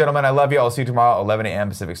 Ladies and gentlemen, I love you. I'll see you tomorrow at 11 a.m.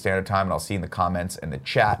 Pacific Standard Time, and I'll see you in the comments in the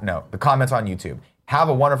chat. No, the comments on YouTube. Have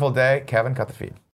a wonderful day. Kevin, cut the feed.